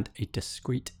and a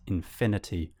discrete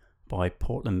infinity by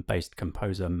Portland-based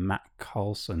composer Matt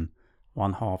Carlson,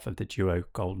 one half of the duo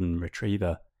Golden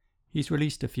Retriever. He's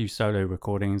released a few solo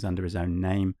recordings under his own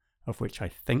name, of which I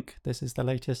think this is the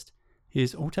latest.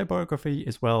 His autobiography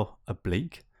is, well,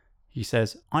 oblique. He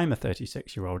says, "I'm a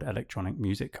 36-year-old electronic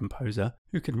music composer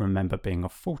who can remember being a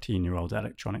 14-year-old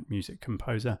electronic music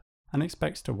composer and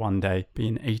expects to one day be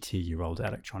an 80-year-old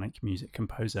electronic music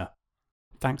composer."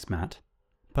 Thanks, Matt.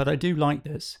 But I do like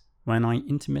this. When I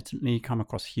intermittently come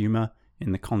across humour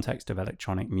in the context of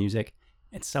electronic music,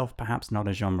 itself perhaps not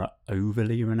a genre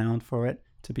overly renowned for it,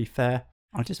 to be fair,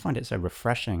 I just find it so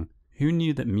refreshing. Who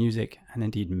knew that music, and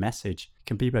indeed message,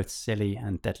 can be both silly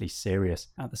and deadly serious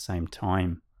at the same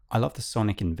time? I love the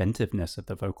sonic inventiveness of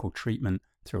the vocal treatment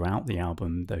throughout the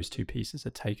album those two pieces are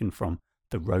taken from,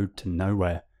 The Road to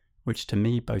Nowhere, which to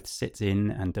me both sits in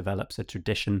and develops a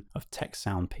tradition of tech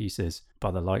sound pieces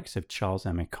by the likes of Charles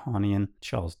Amikanian,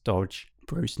 Charles Dodge,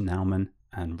 Bruce Nauman,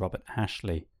 and Robert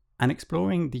Ashley. And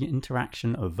exploring the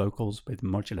interaction of vocals with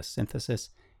modular synthesis,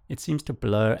 it seems to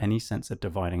blur any sense of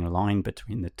dividing line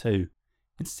between the two.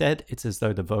 Instead, it's as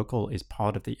though the vocal is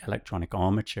part of the electronic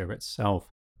armature itself.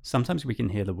 Sometimes we can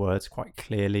hear the words quite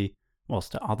clearly,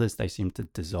 whilst to others they seem to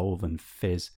dissolve and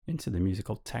fizz into the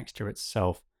musical texture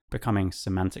itself, becoming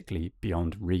semantically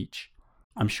beyond reach.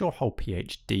 I'm sure whole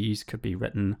PhDs could be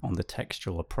written on the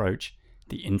textual approach,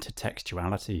 the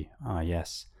intertextuality,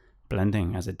 yes,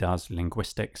 blending as it does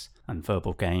linguistics and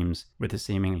verbal games with a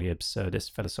seemingly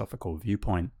absurdist philosophical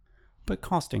viewpoint. But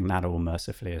casting that all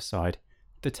mercifully aside,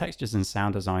 the textures and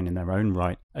sound design in their own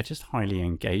right are just highly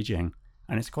engaging,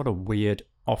 and it's got a weird,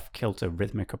 off-kilter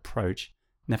rhythmic approach,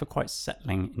 never quite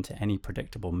settling into any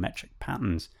predictable metric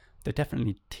patterns. They're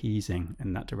definitely teasing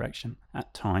in that direction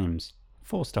at times.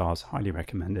 4 stars, highly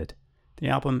recommended. The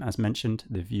album, as mentioned,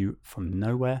 The View from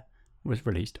Nowhere, was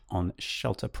released on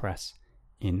Shelter Press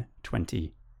in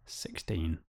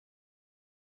 2016.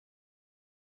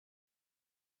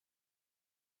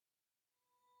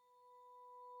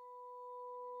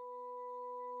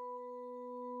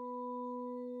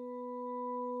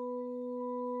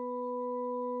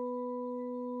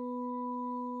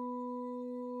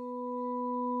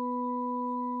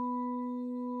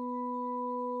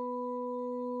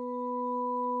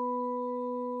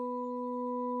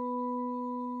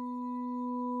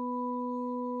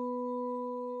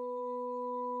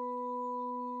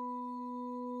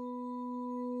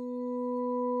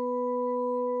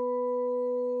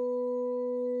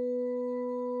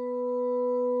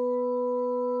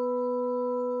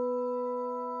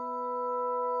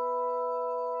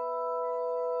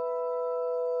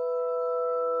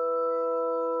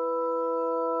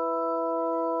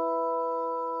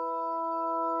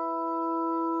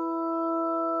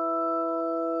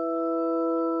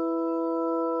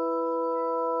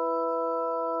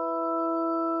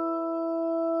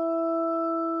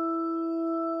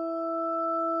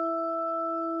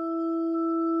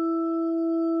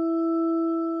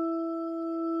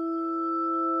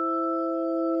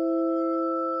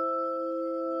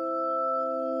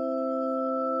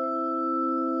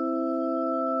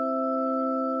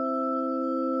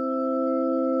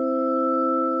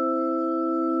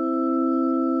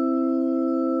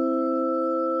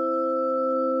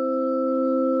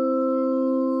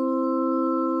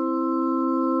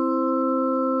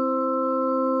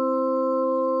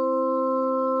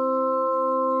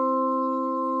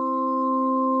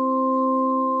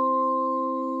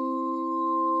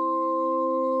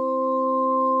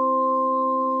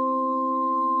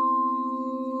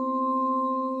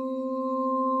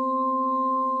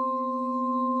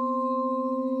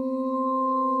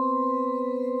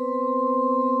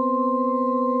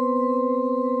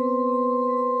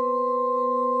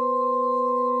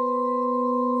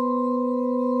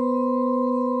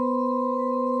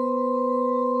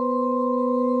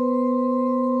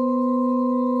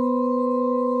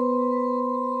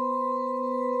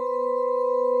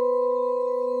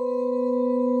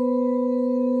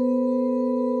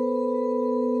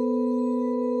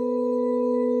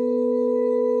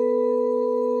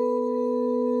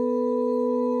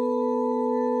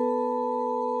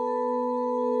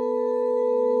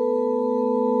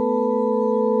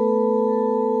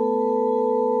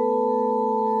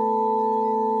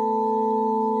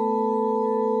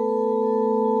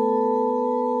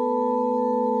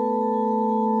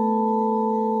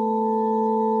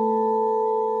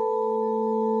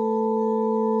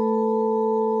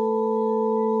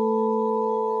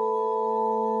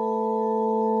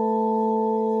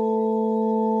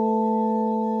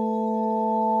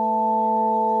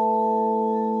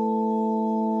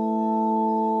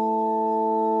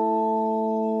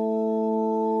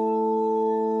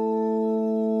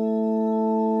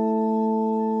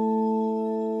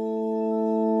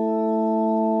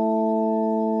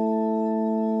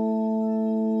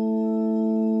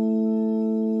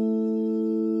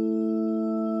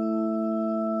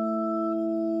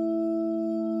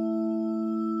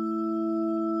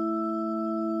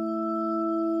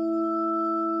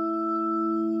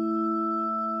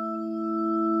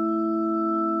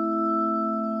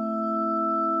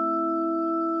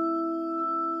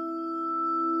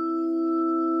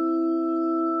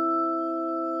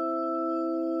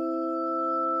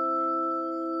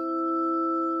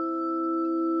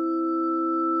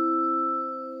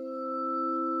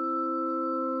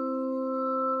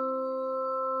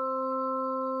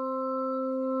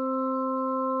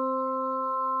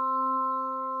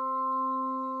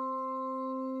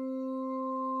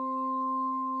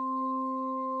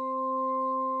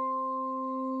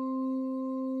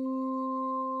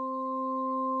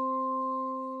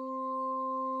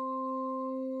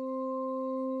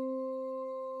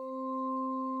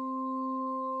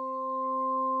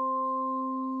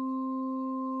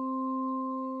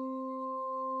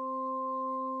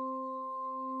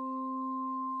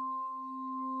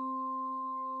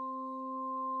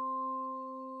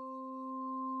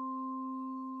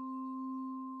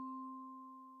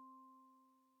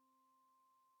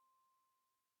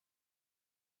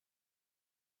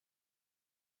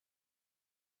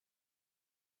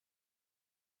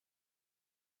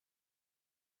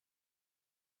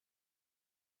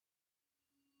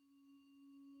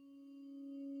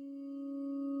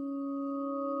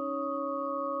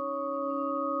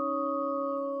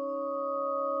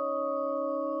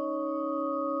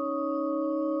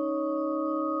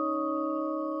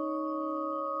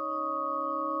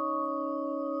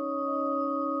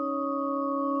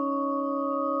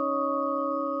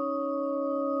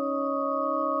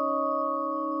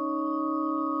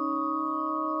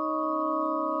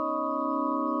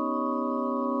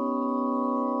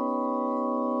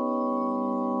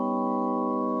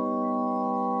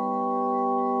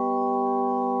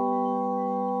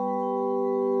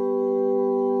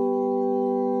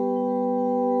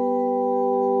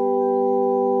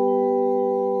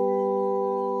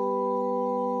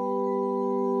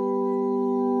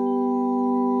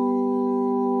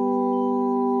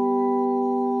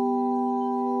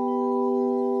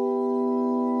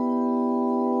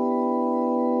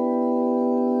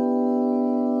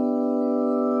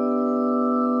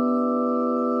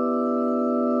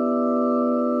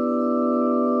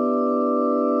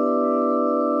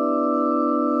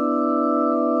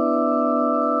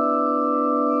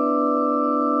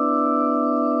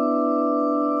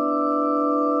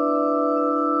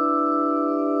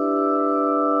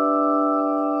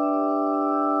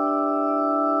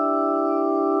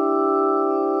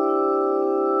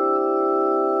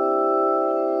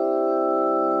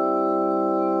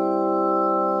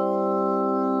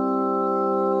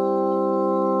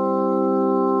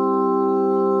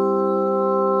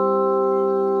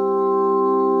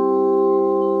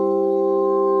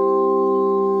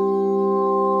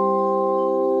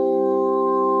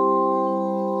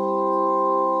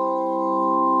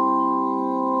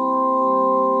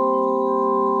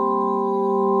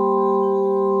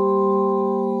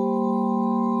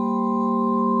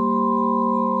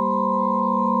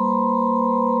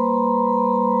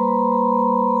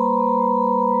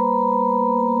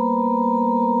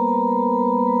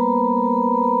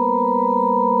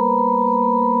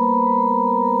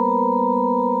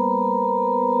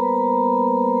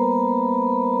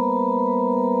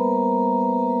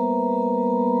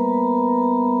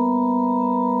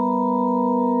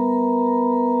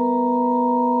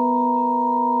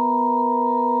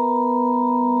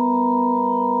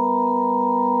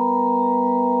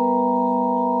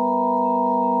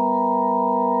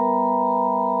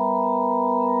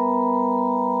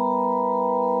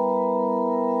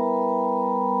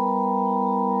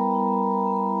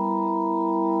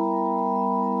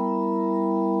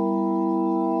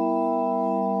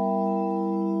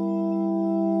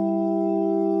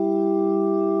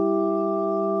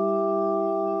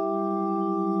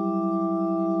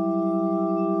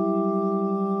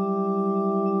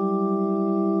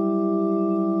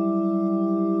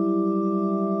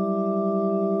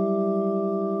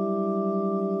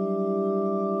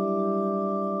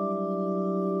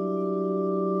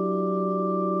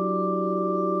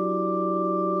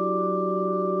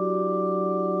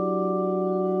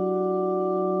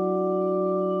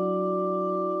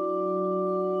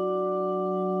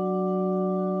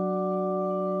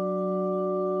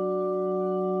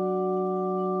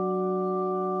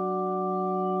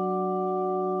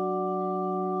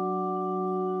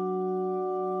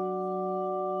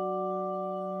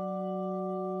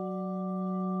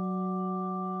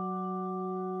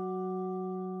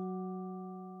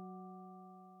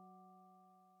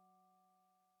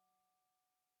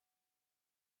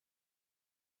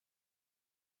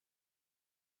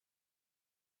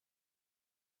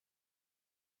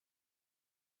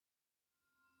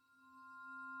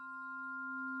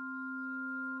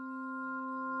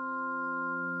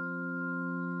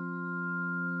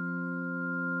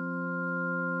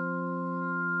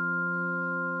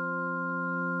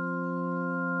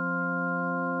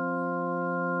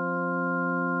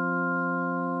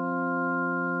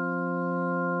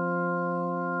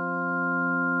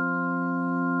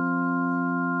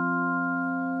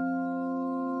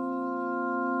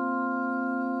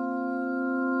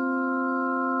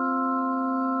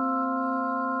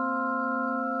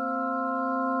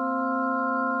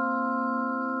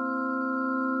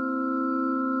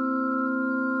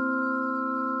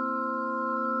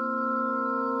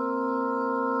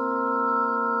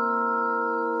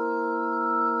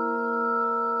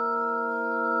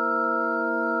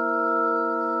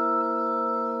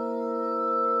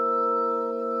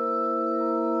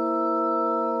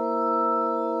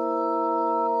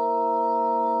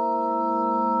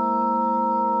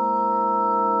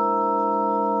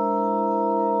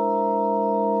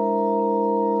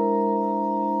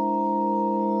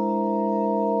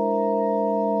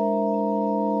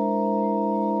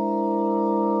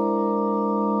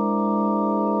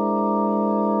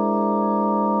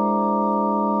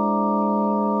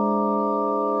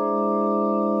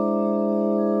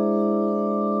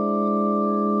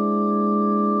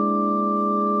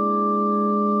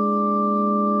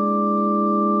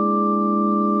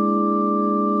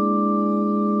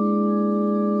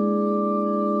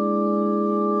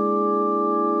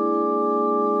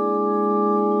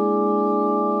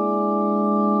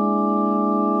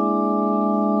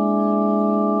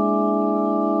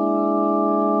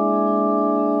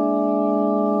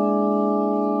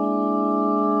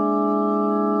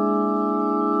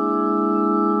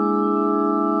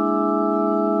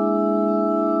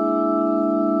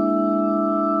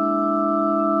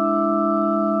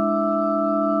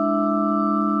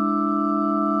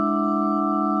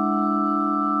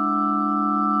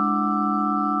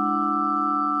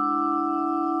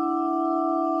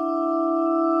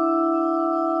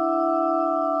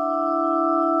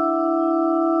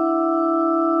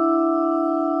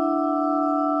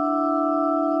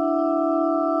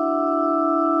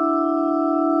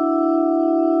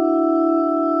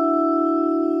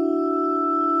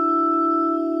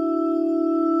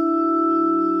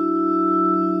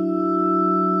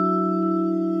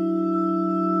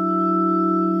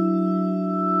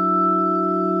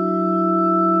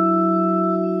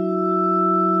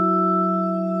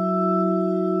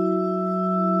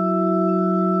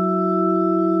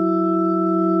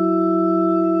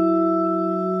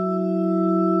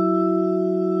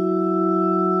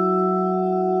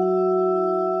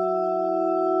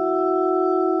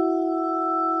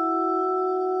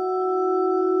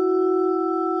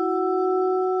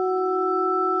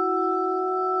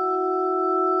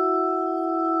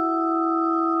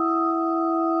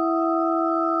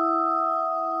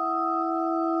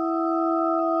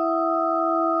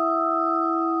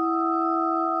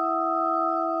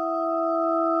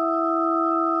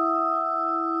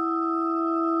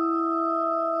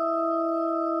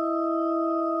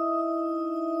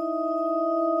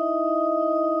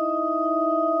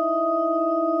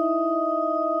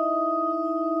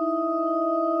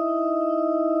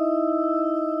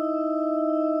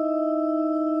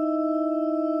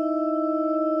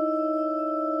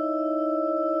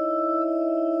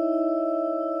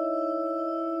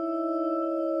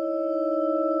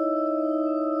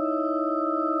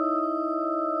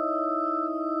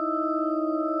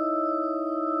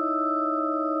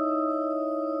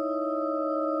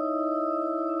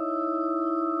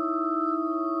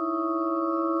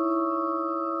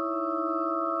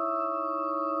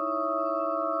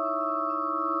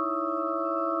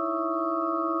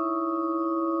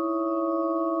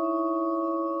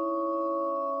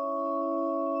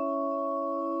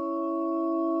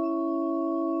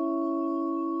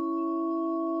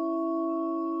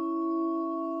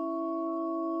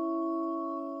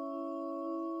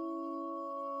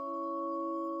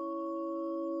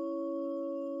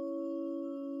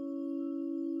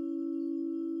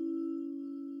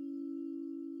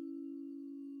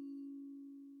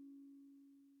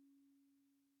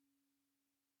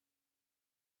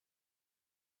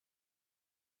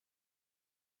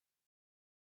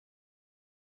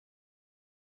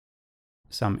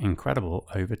 Some incredible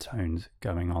overtones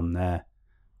going on there.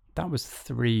 That was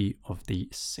 3 of the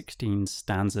 16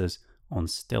 stanzas on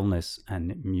Stillness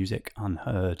and Music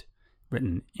Unheard,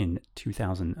 written in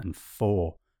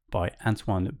 2004 by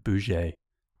Antoine Bouget,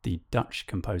 the Dutch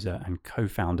composer and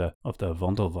co-founder of the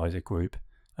Vondelweiser Group,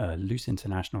 a loose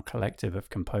international collective of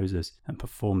composers and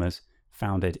performers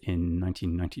founded in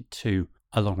 1992,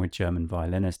 along with German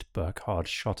violinist Burkhard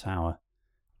Schottauer.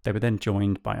 They were then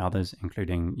joined by others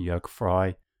including Jörg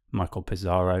Frey, Michael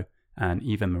Pizarro, and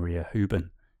Eva Maria Huben,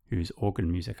 whose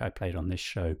organ music I played on this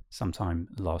show sometime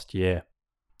last year.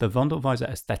 The Vondelweiser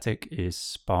aesthetic is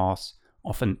sparse,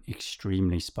 often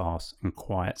extremely sparse and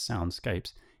quiet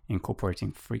soundscapes,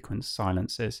 incorporating frequent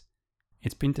silences.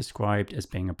 It's been described as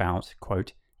being about,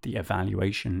 quote, the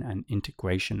evaluation and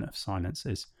integration of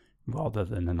silences, rather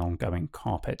than an ongoing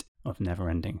carpet of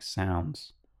never-ending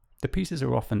sounds. The pieces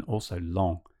are often also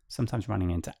long, sometimes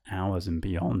running into hours and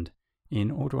beyond, in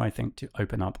order, I think, to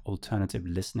open up alternative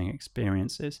listening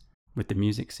experiences, with the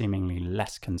music seemingly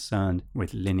less concerned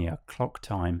with linear clock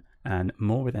time and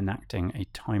more with enacting a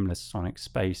timeless sonic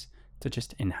space to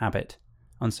just inhabit.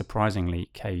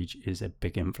 Unsurprisingly, Cage is a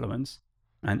big influence.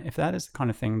 And if that is the kind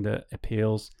of thing that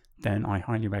appeals, then I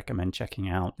highly recommend checking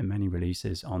out the many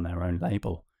releases on their own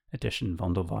label, Edition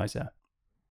Vondelweiser.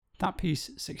 That piece,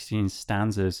 16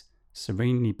 stanzas,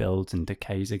 serenely builds and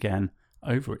decays again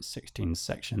over its 16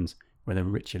 sections with a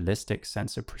ritualistic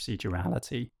sense of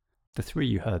procedurality. The 3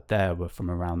 you heard there were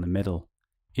from around the middle.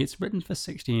 It's written for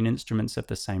 16 instruments of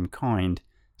the same kind,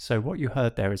 so what you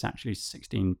heard there is actually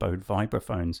 16 bowed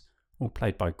vibraphones, all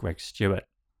played by Greg Stewart.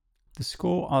 The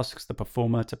score asks the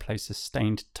performer to play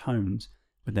sustained tones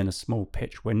within a small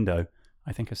pitch window,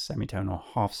 I think a semitone or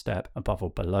half step above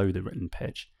or below the written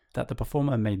pitch, that the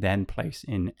performer may then place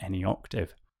in any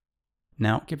octave.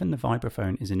 Now, given the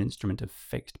vibraphone is an instrument of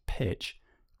fixed pitch,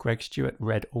 Greg Stewart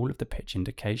read all of the pitch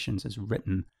indications as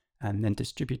written and then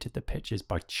distributed the pitches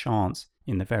by chance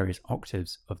in the various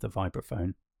octaves of the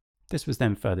vibraphone. This was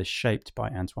then further shaped by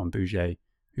Antoine Bouget,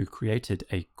 who created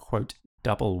a, quote,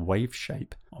 double wave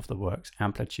shape of the work's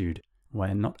amplitude,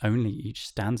 where not only each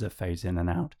stanza fades in and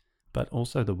out, but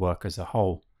also the work as a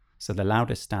whole. So the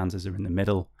loudest stanzas are in the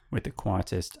middle, with the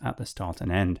quietest at the start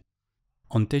and end.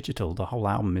 On digital, the whole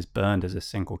album is burned as a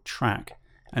single track,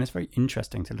 and it's very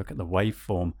interesting to look at the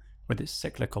waveform with its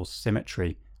cyclical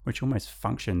symmetry, which almost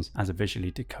functions as a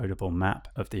visually decodable map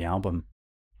of the album.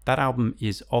 That album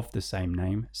is of the same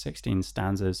name, 16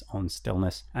 stanzas on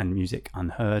Stillness and Music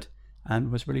Unheard, and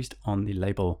was released on the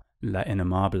label La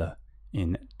Innomable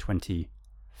in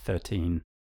 2013.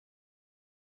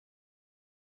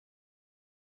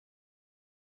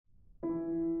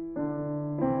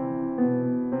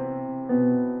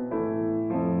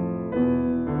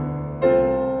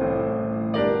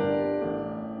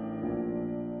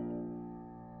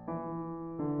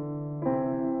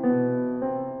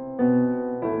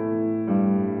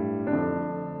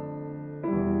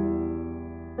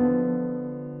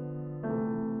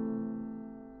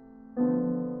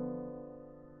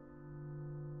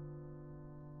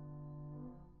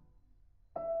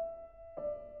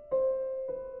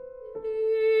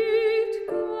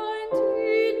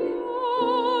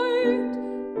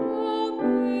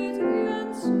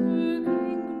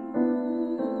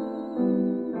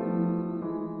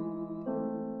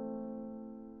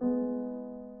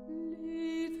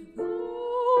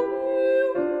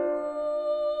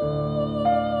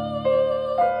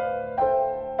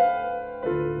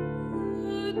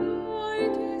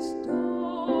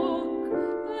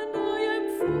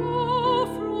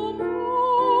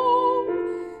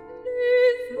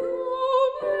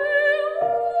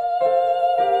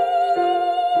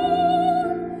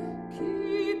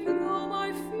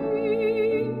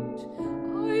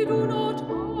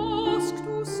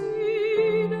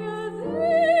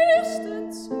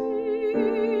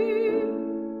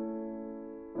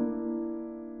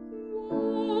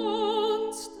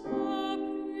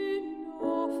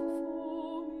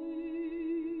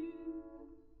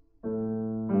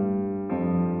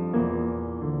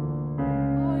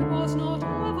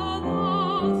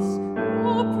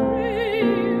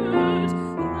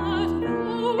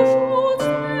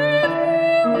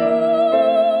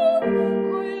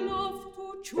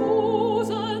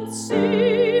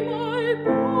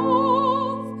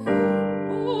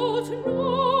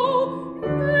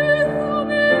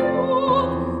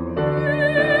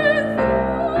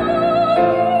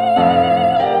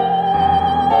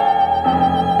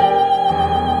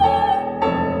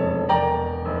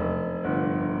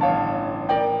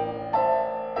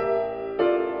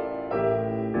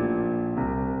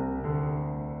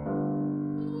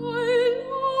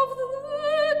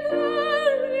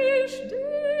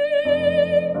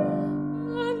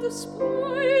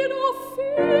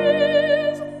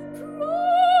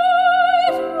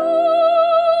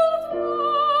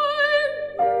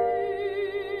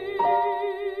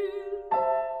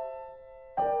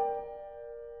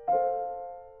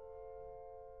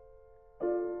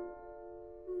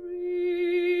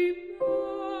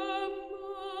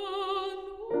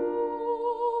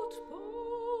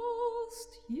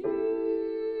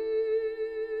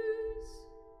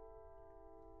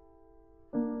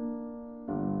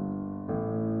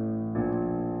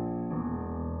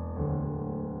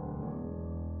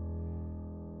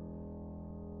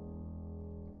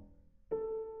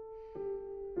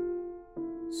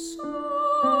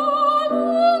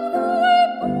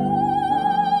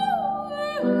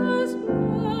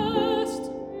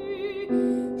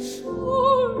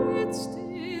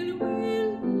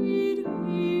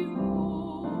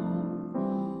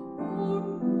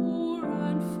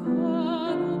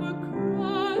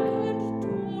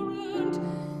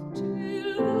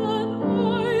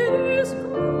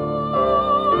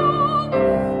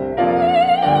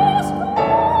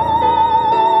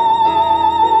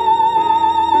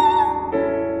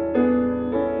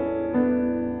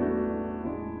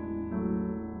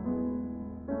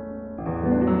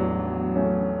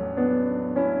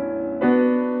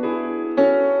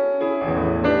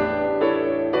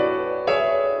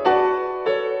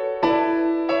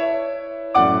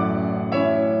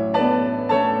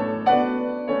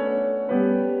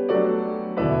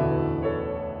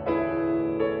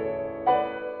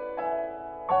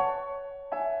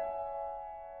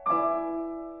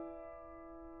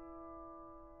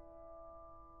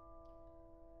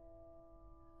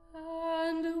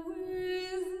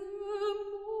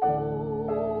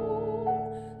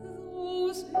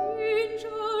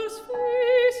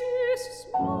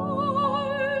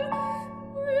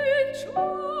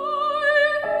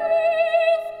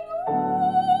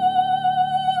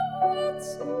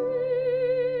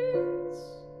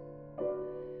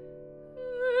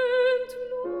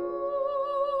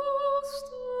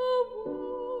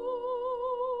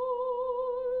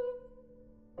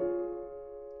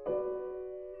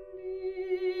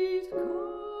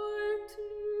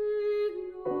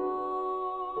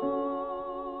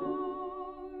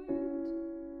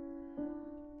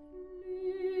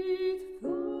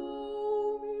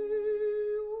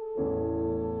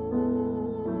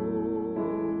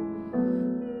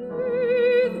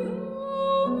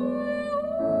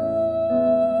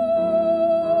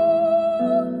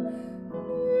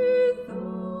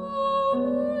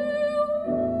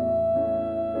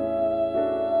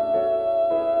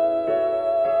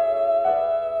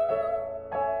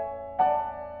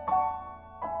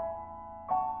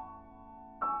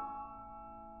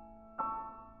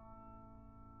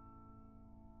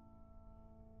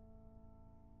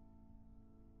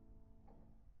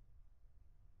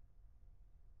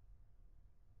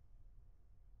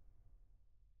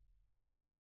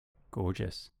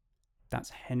 gorgeous. That's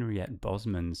Henriette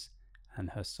Bosmans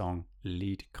and her song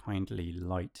Lead Kindly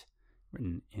Light,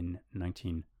 written in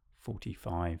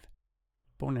 1945.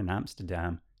 Born in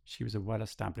Amsterdam, she was a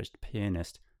well-established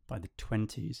pianist by the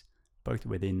 20s, both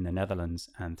within the Netherlands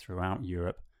and throughout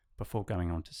Europe, before going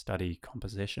on to study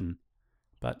composition.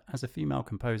 But as a female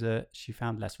composer, she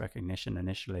found less recognition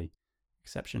initially,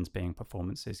 exceptions being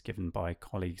performances given by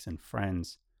colleagues and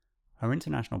friends. Her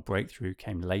international breakthrough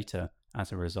came later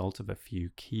as a result of a few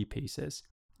key pieces,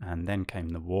 and then came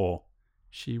the war.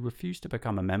 She refused to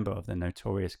become a member of the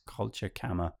notorious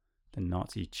Cultuurkamer, the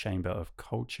Nazi chamber of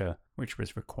culture, which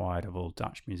was required of all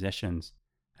Dutch musicians,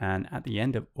 and at the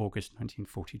end of August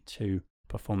 1942,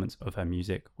 performance of her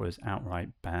music was outright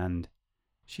banned.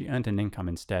 She earned an income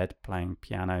instead, playing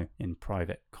piano in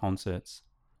private concerts.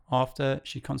 After,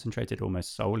 she concentrated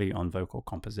almost solely on vocal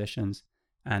compositions,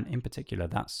 and in particular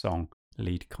that song,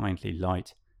 Lead Kindly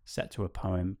Light, set to a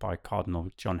poem by Cardinal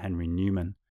John Henry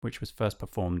Newman, which was first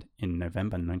performed in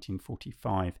November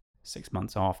 1945, 6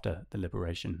 months after the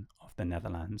liberation of the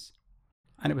Netherlands.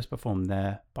 And it was performed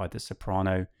there by the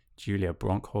soprano Julia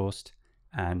Bronkhorst,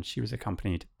 and she was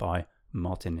accompanied by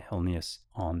Martin Hilnius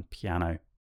on piano.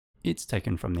 It's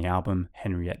taken from the album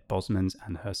Henriette Bosmans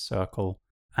and Her Circle,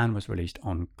 and was released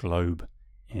on Globe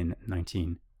in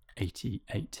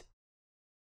 1988.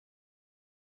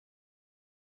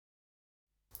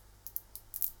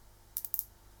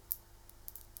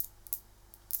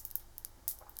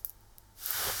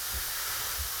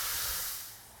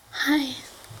 Hi.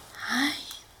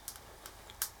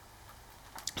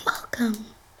 Welcome.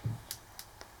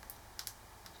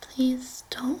 Please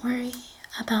don't worry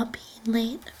about being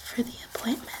late for the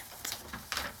appointment.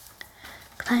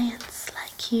 Clients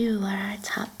like you are our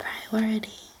top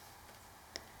priority.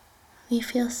 We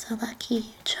feel so lucky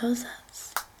you chose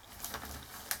us.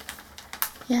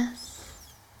 Yes,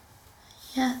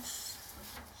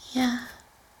 yeah.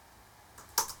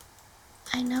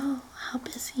 I know how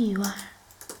busy you are.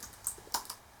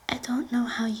 I don't know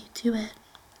how you do it.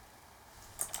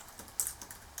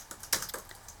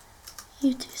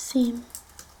 You do seem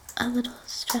a little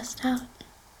stressed out.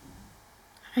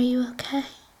 Are you okay?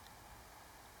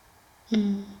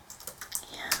 Yeah.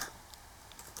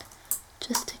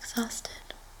 Just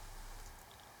exhausted.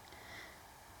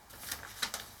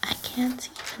 I can't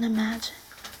even imagine.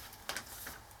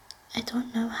 I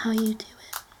don't know how you do it.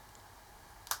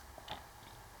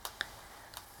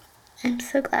 I'm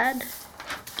so glad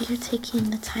you're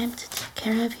taking the time to take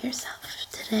care of yourself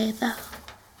today, though.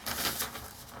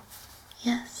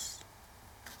 Yes,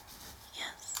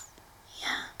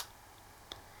 yeah.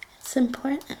 It's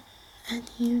important, and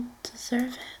you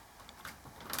deserve it.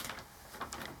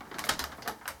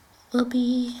 We'll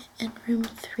be in room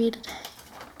 3 today.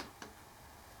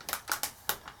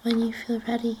 When you feel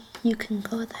ready, you can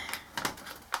go there.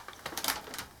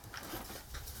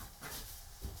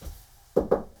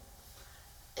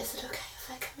 Is it okay if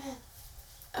I come in?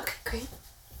 Okay, great.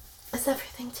 Is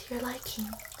everything to your liking?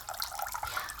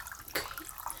 Yeah, great.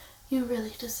 You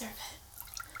really deserve it.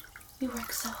 You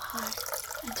work so hard.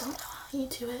 I don't know how you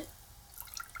do it.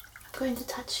 I'm going to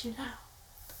touch you now.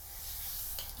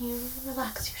 Can you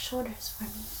relax your shoulders for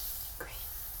me? Great.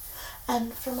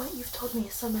 And from what you've told me,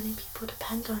 so many people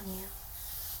depend on you.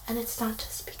 And it's not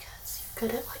just because you're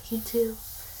good at what you do.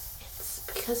 It's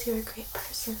because you're a great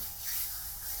person.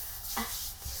 And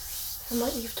from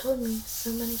what you've told me,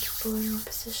 so many people in your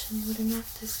position wouldn't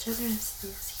act as generously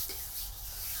as you do.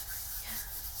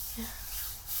 Yeah.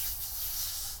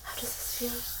 How does this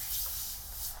feel?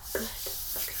 Good.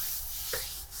 Okay.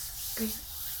 Great.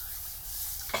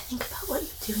 I think about what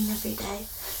you're doing every day,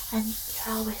 and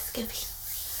you're always giving.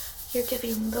 You're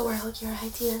giving the world your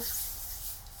ideas.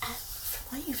 And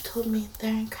from what you've told me,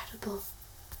 they're incredible.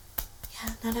 Yeah,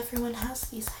 not everyone has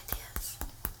these ideas,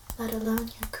 let alone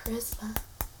your charisma.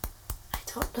 I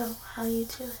don't know how you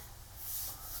do it.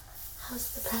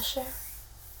 How's the pressure?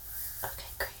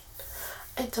 Okay, great.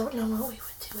 I don't know what we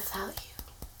would do without you.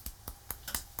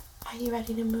 Are you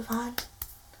ready to move on?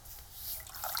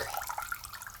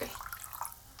 Great.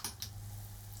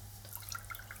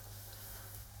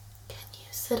 Can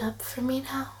you sit up for me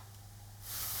now?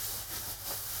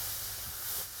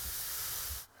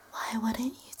 Why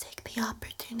wouldn't you take the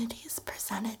opportunities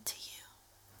presented to you?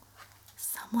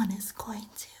 Someone is going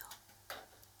to.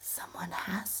 Someone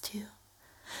has to.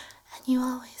 And you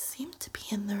always seem to be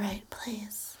in the right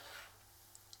place.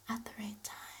 At the right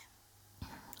time.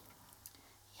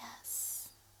 Yes.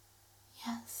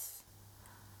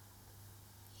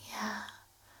 Yeah.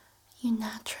 You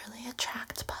naturally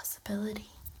attract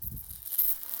possibility.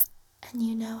 And and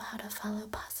you know how to follow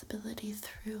possibility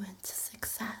through into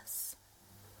success.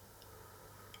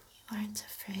 You aren't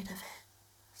afraid of it.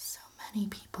 So many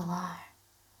people are.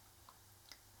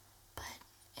 But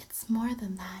it's more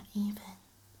than that even.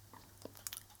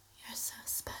 You're so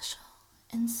special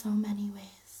in so many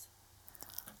ways.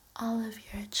 All of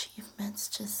your achievements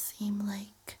just seem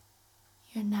like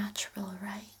your natural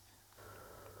right.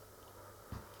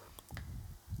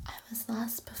 I was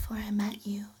lost before I met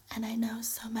you, and I know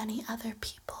so many other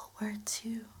people were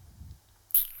too.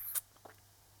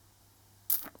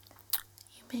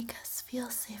 You make us feel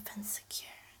safe and secure.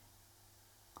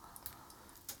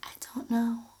 I don't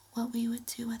know what we would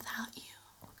do without you.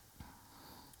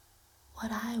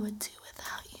 What I would do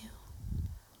without you.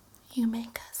 You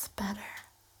make us better.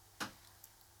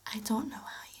 I don't know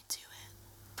how you do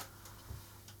it.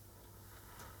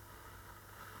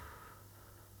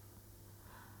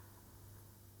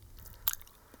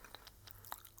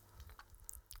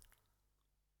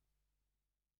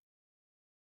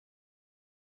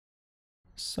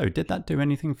 So, did that do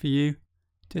anything for you?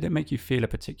 Did it make you feel a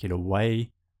particular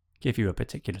way? Give you a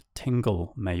particular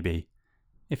tingle, maybe?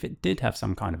 If it did have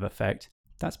some kind of effect,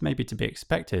 that's maybe to be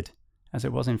expected, as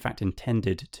it was in fact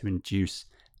intended to induce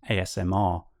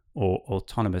ASMR, or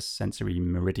autonomous sensory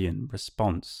meridian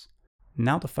response.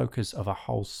 Now the focus of a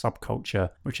whole subculture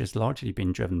which has largely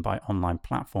been driven by online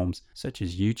platforms such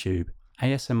as YouTube,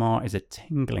 ASMR is a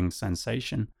tingling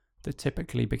sensation that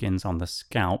typically begins on the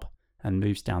scalp and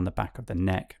moves down the back of the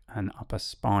neck and upper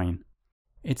spine.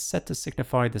 It's said to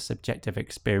signify the subjective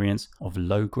experience of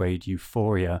low-grade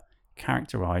euphoria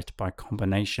characterized by a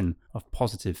combination of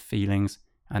positive feelings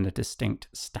and a distinct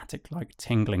static-like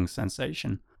tingling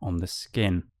sensation on the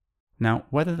skin. Now,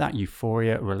 whether that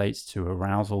euphoria relates to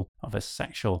arousal of a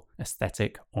sexual,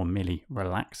 aesthetic, or merely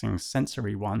relaxing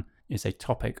sensory one is a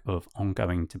topic of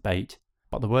ongoing debate.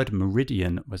 But the word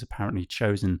meridian was apparently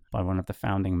chosen by one of the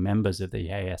founding members of the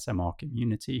ASMR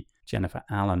community, Jennifer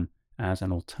Allen, as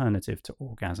an alternative to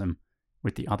orgasm,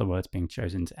 with the other words being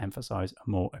chosen to emphasize a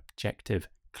more objective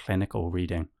clinical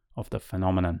reading of the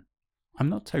phenomenon. I'm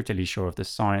not totally sure of the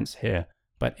science here,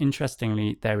 but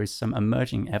interestingly, there is some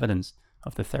emerging evidence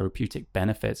of the therapeutic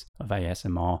benefits of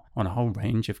ASMR on a whole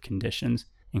range of conditions,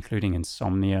 including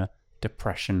insomnia,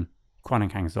 depression,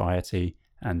 chronic anxiety,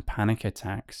 and panic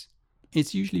attacks.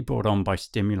 It's usually brought on by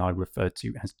stimuli referred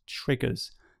to as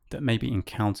triggers that may be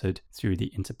encountered through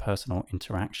the interpersonal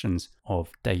interactions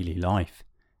of daily life.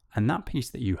 And that piece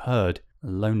that you heard,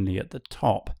 Lonely at the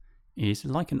Top, is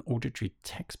like an auditory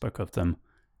textbook of them.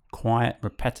 Quiet,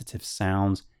 repetitive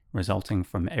sounds resulting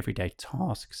from everyday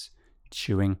tasks,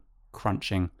 chewing,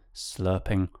 crunching,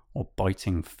 slurping, or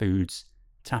biting foods,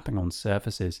 tapping on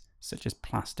surfaces such as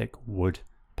plastic, wood,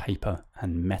 paper,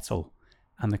 and metal,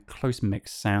 and the close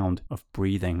mixed sound of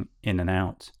breathing in and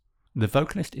out. The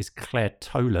vocalist is Claire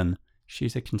Tolan.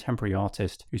 She's a contemporary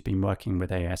artist who's been working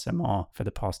with ASMR for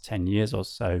the past 10 years or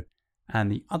so, and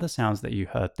the other sounds that you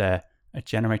heard there are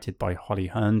generated by Holly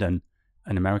Herndon,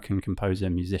 an American composer,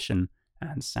 musician,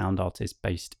 and sound artist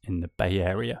based in the Bay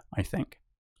Area, I think.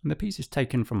 And the piece is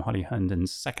taken from Holly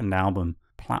Herndon's second album,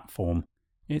 Platform.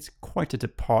 It's quite a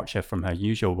departure from her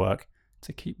usual work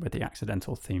to keep with the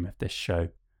accidental theme of this show.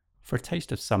 For a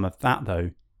taste of some of that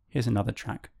though, here's another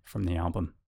track from the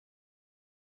album.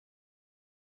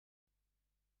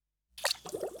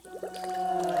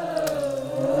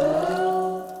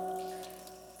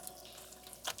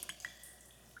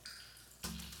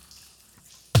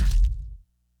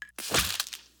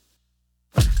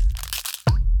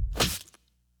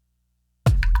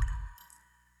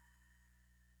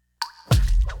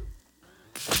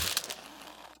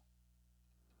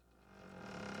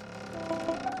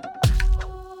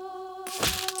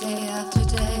 Day after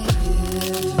day,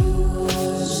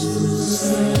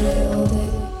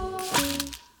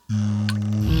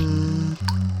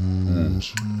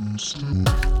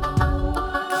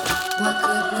 what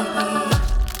could we be?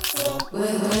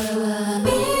 Where will I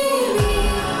be?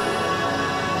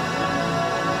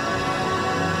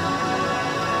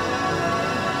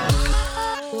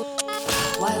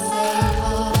 Why stay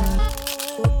apart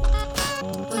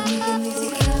when we can be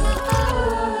together?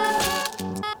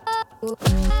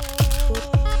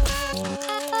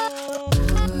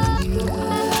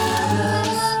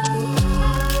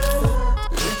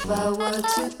 If I were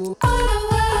to run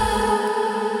away.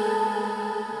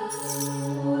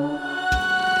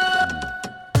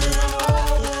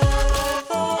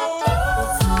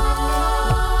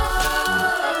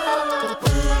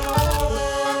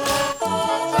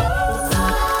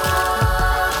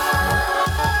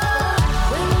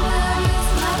 When there is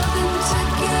nothing to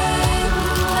gain,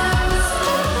 there is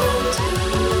nothing to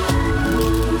lose.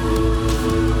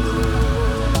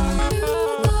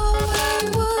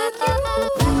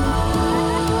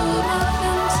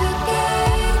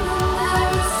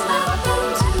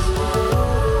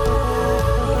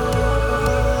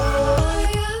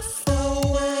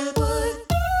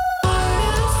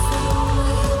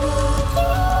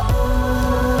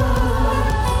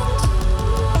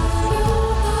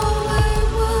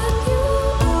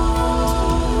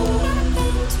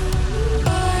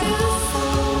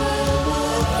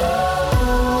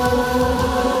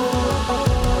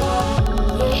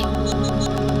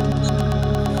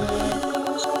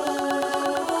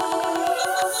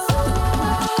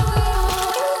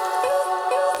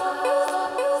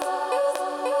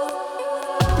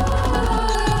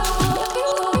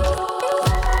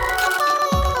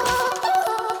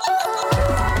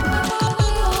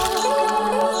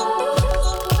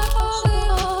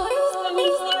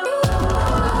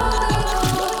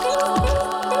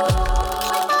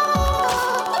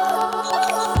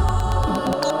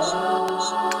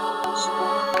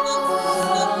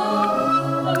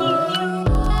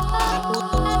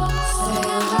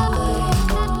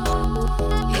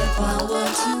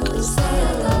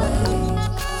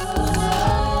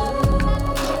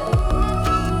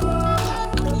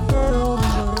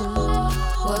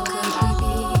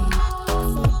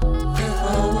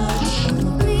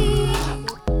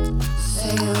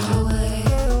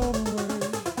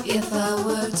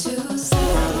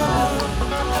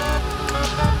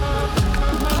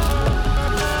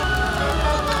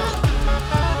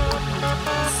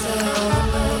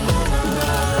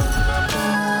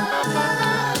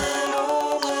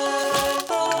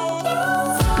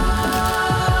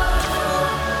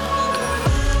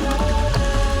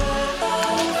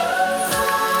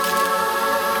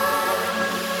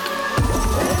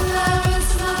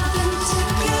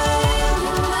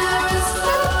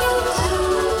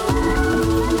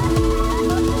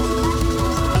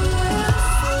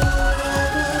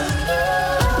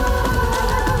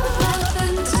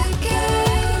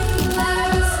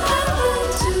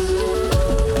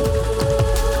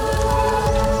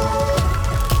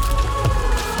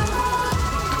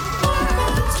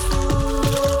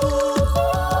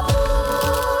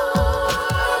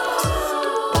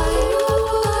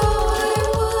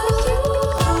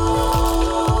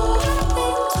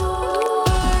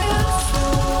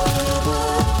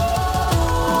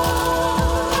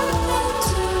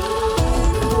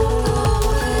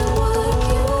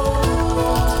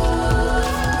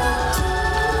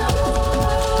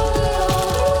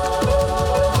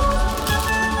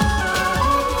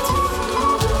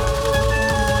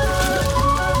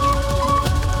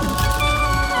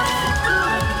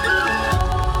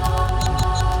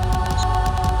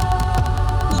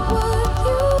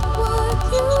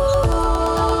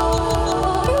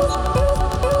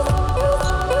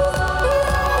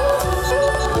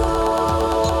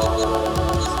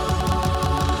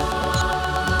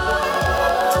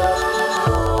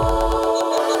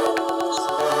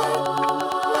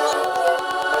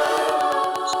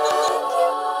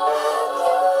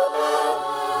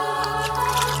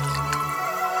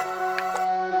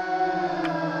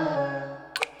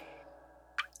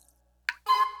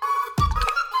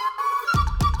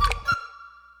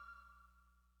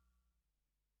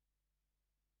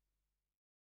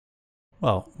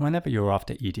 Well, whenever you're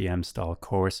after EDM style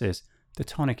choruses, the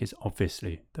Tonic is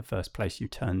obviously the first place you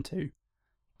turn to.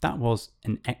 That was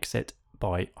An Exit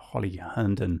by Holly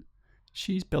Herndon.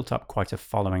 She's built up quite a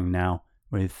following now,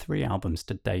 with 3 albums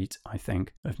to date, I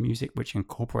think, of music which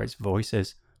incorporates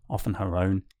voices, often her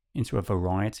own, into a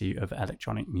variety of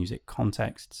electronic music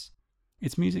contexts.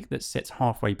 It's music that sits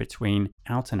halfway between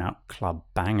out-and-out club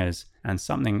bangers and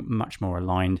something much more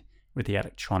aligned with the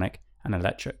electronic and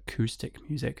electroacoustic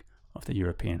music of the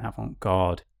European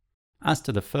avant-garde. As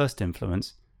to the first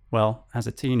influence, well, as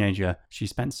a teenager, she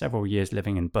spent several years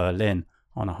living in Berlin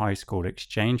on a high school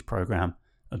exchange program,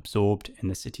 absorbed in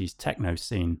the city's techno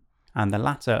scene, and the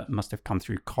latter must have come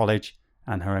through college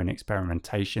and her own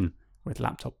experimentation with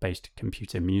laptop-based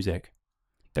computer music.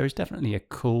 There is definitely a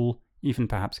cool, even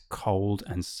perhaps cold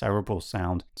and cerebral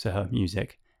sound to her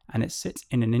music, and it sits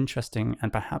in an interesting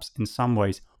and perhaps in some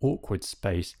ways awkward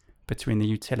space between the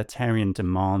utilitarian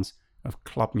demands of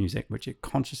club music, which it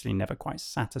consciously never quite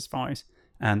satisfies,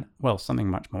 and, well, something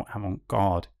much more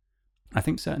avant-garde. I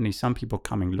think certainly some people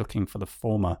coming looking for the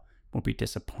former will be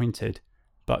disappointed,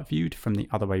 but viewed from the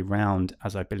other way round,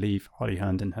 as I believe Holly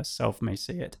Herndon herself may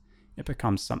see it, it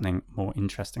becomes something more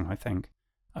interesting, I think.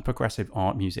 A progressive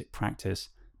art music practice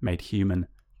made human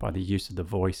by the use of the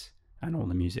voice and all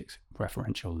the music's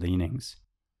referential leanings.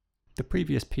 The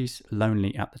previous piece,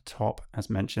 Lonely at the Top, as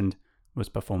mentioned, was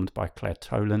performed by Claire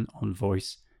Tolan on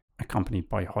voice, accompanied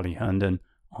by Holly Herndon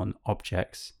on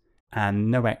objects, and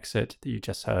No Exit that you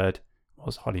just heard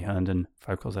was Holly Herndon,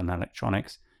 vocals and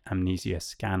electronics, Amnesia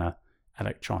Scanner,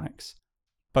 electronics.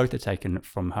 Both are taken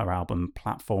from her album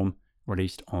Platform,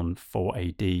 released on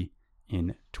 4AD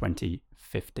in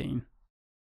 2015.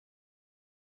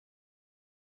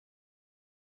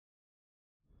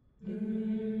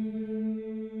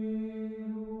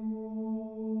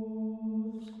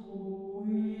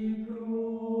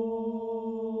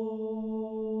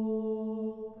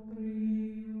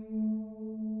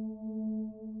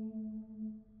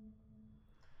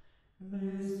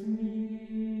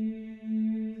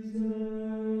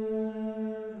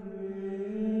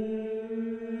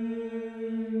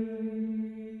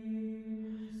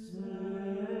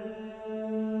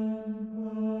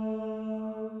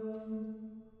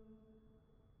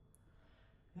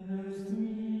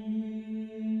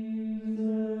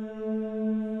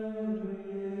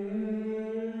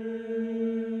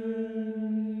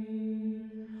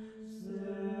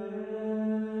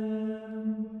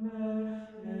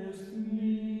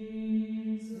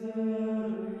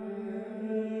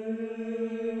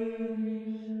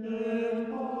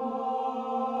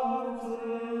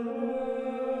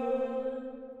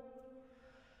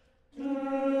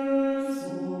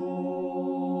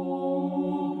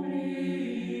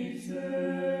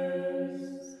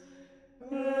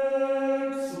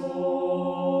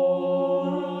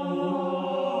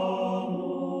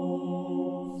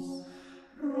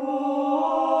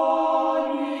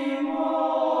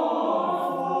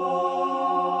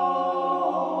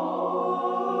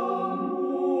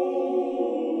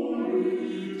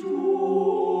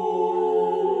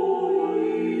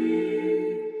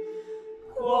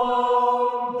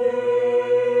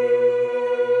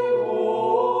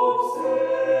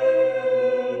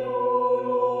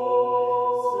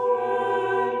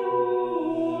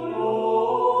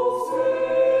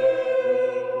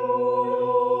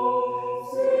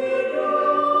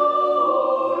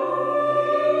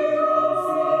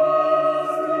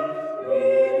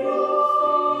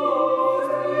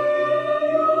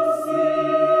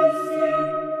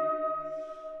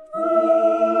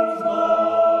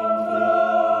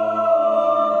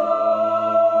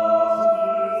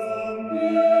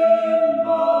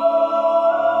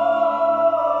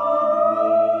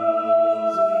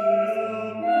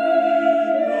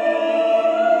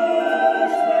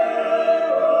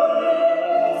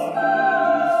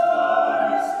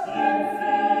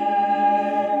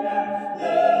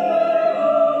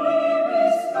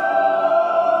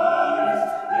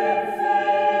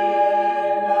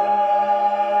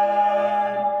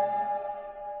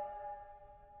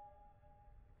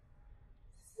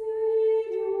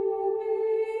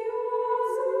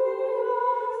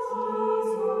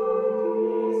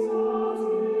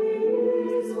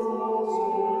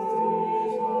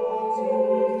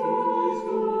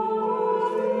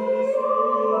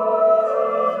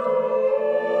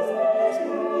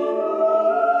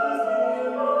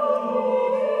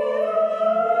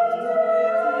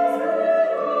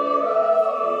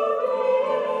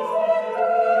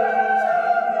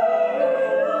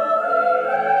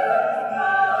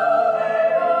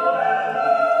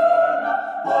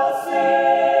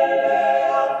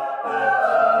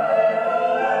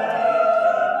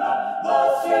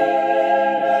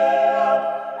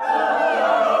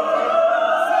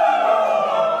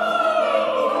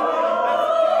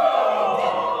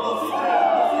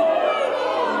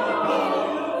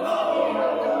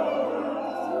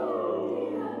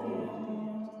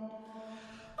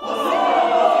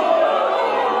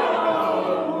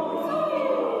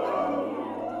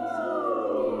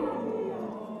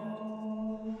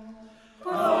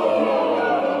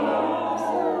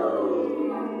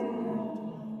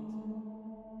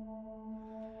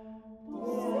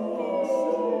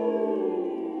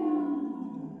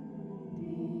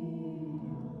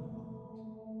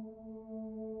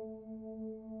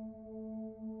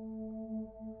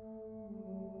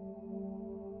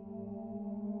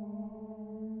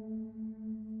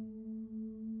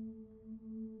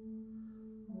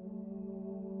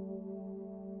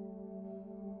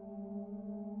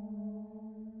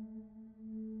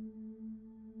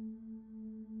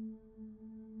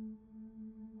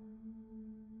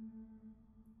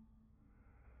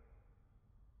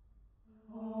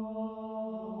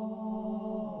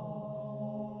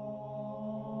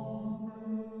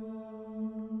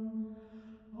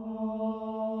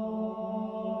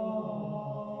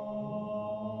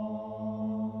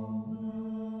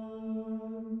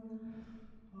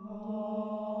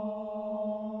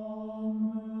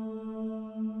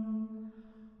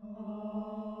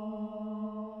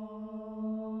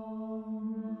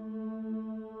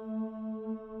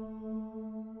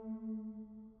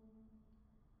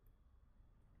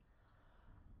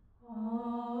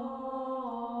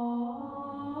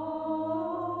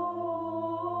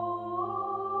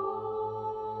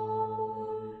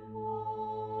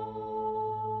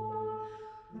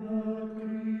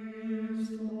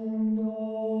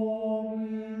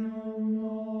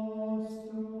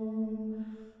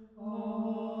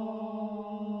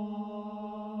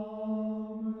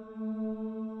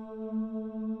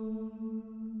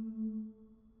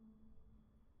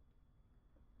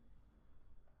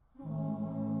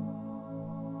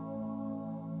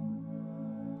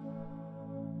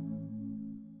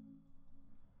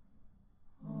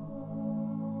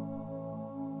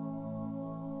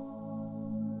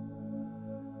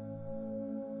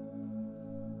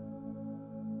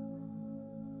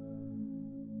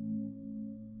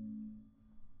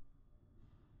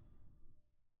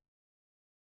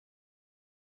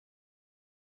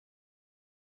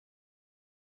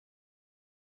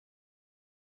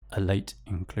 A late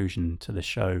inclusion to the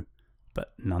show,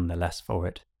 but nonetheless for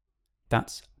it.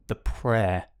 That's The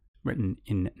Prayer, written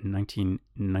in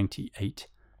 1998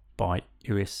 by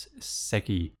Iris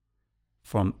Segi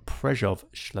from Prešov,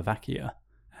 Slovakia,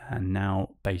 and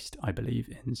now based, I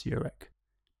believe, in Zurich.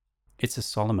 It's a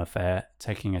solemn affair,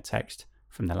 taking a text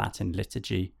from the Latin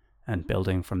liturgy and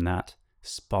building from that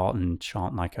Spartan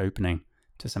chant-like opening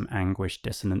to some anguished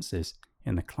dissonances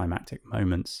in the climactic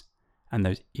moments, and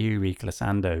those eerie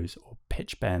glissandos or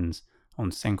pitch bends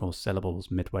on single syllables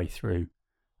midway through,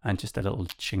 and just a little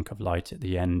chink of light at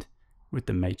the end with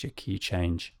the major key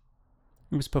change.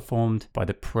 It was performed by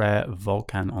the Prayer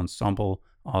Volcan Ensemble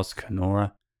Ars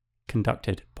Canora,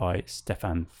 conducted by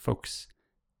Stefan Fuchs,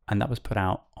 and that was put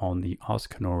out on the Ars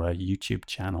Canora YouTube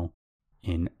channel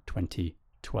in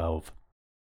 2012.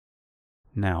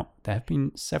 Now, there have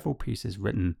been several pieces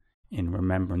written in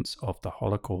remembrance of the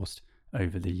Holocaust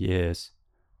over the years.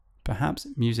 Perhaps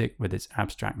music with its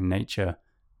abstract nature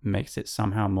makes it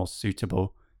somehow more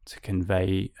suitable to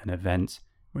convey an event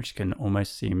which can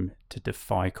almost seem to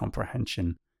defy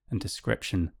comprehension and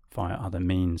description via other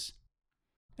means.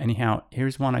 Anyhow,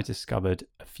 here's one I discovered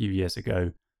a few years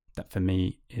ago that for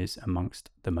me is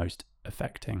amongst the most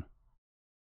affecting.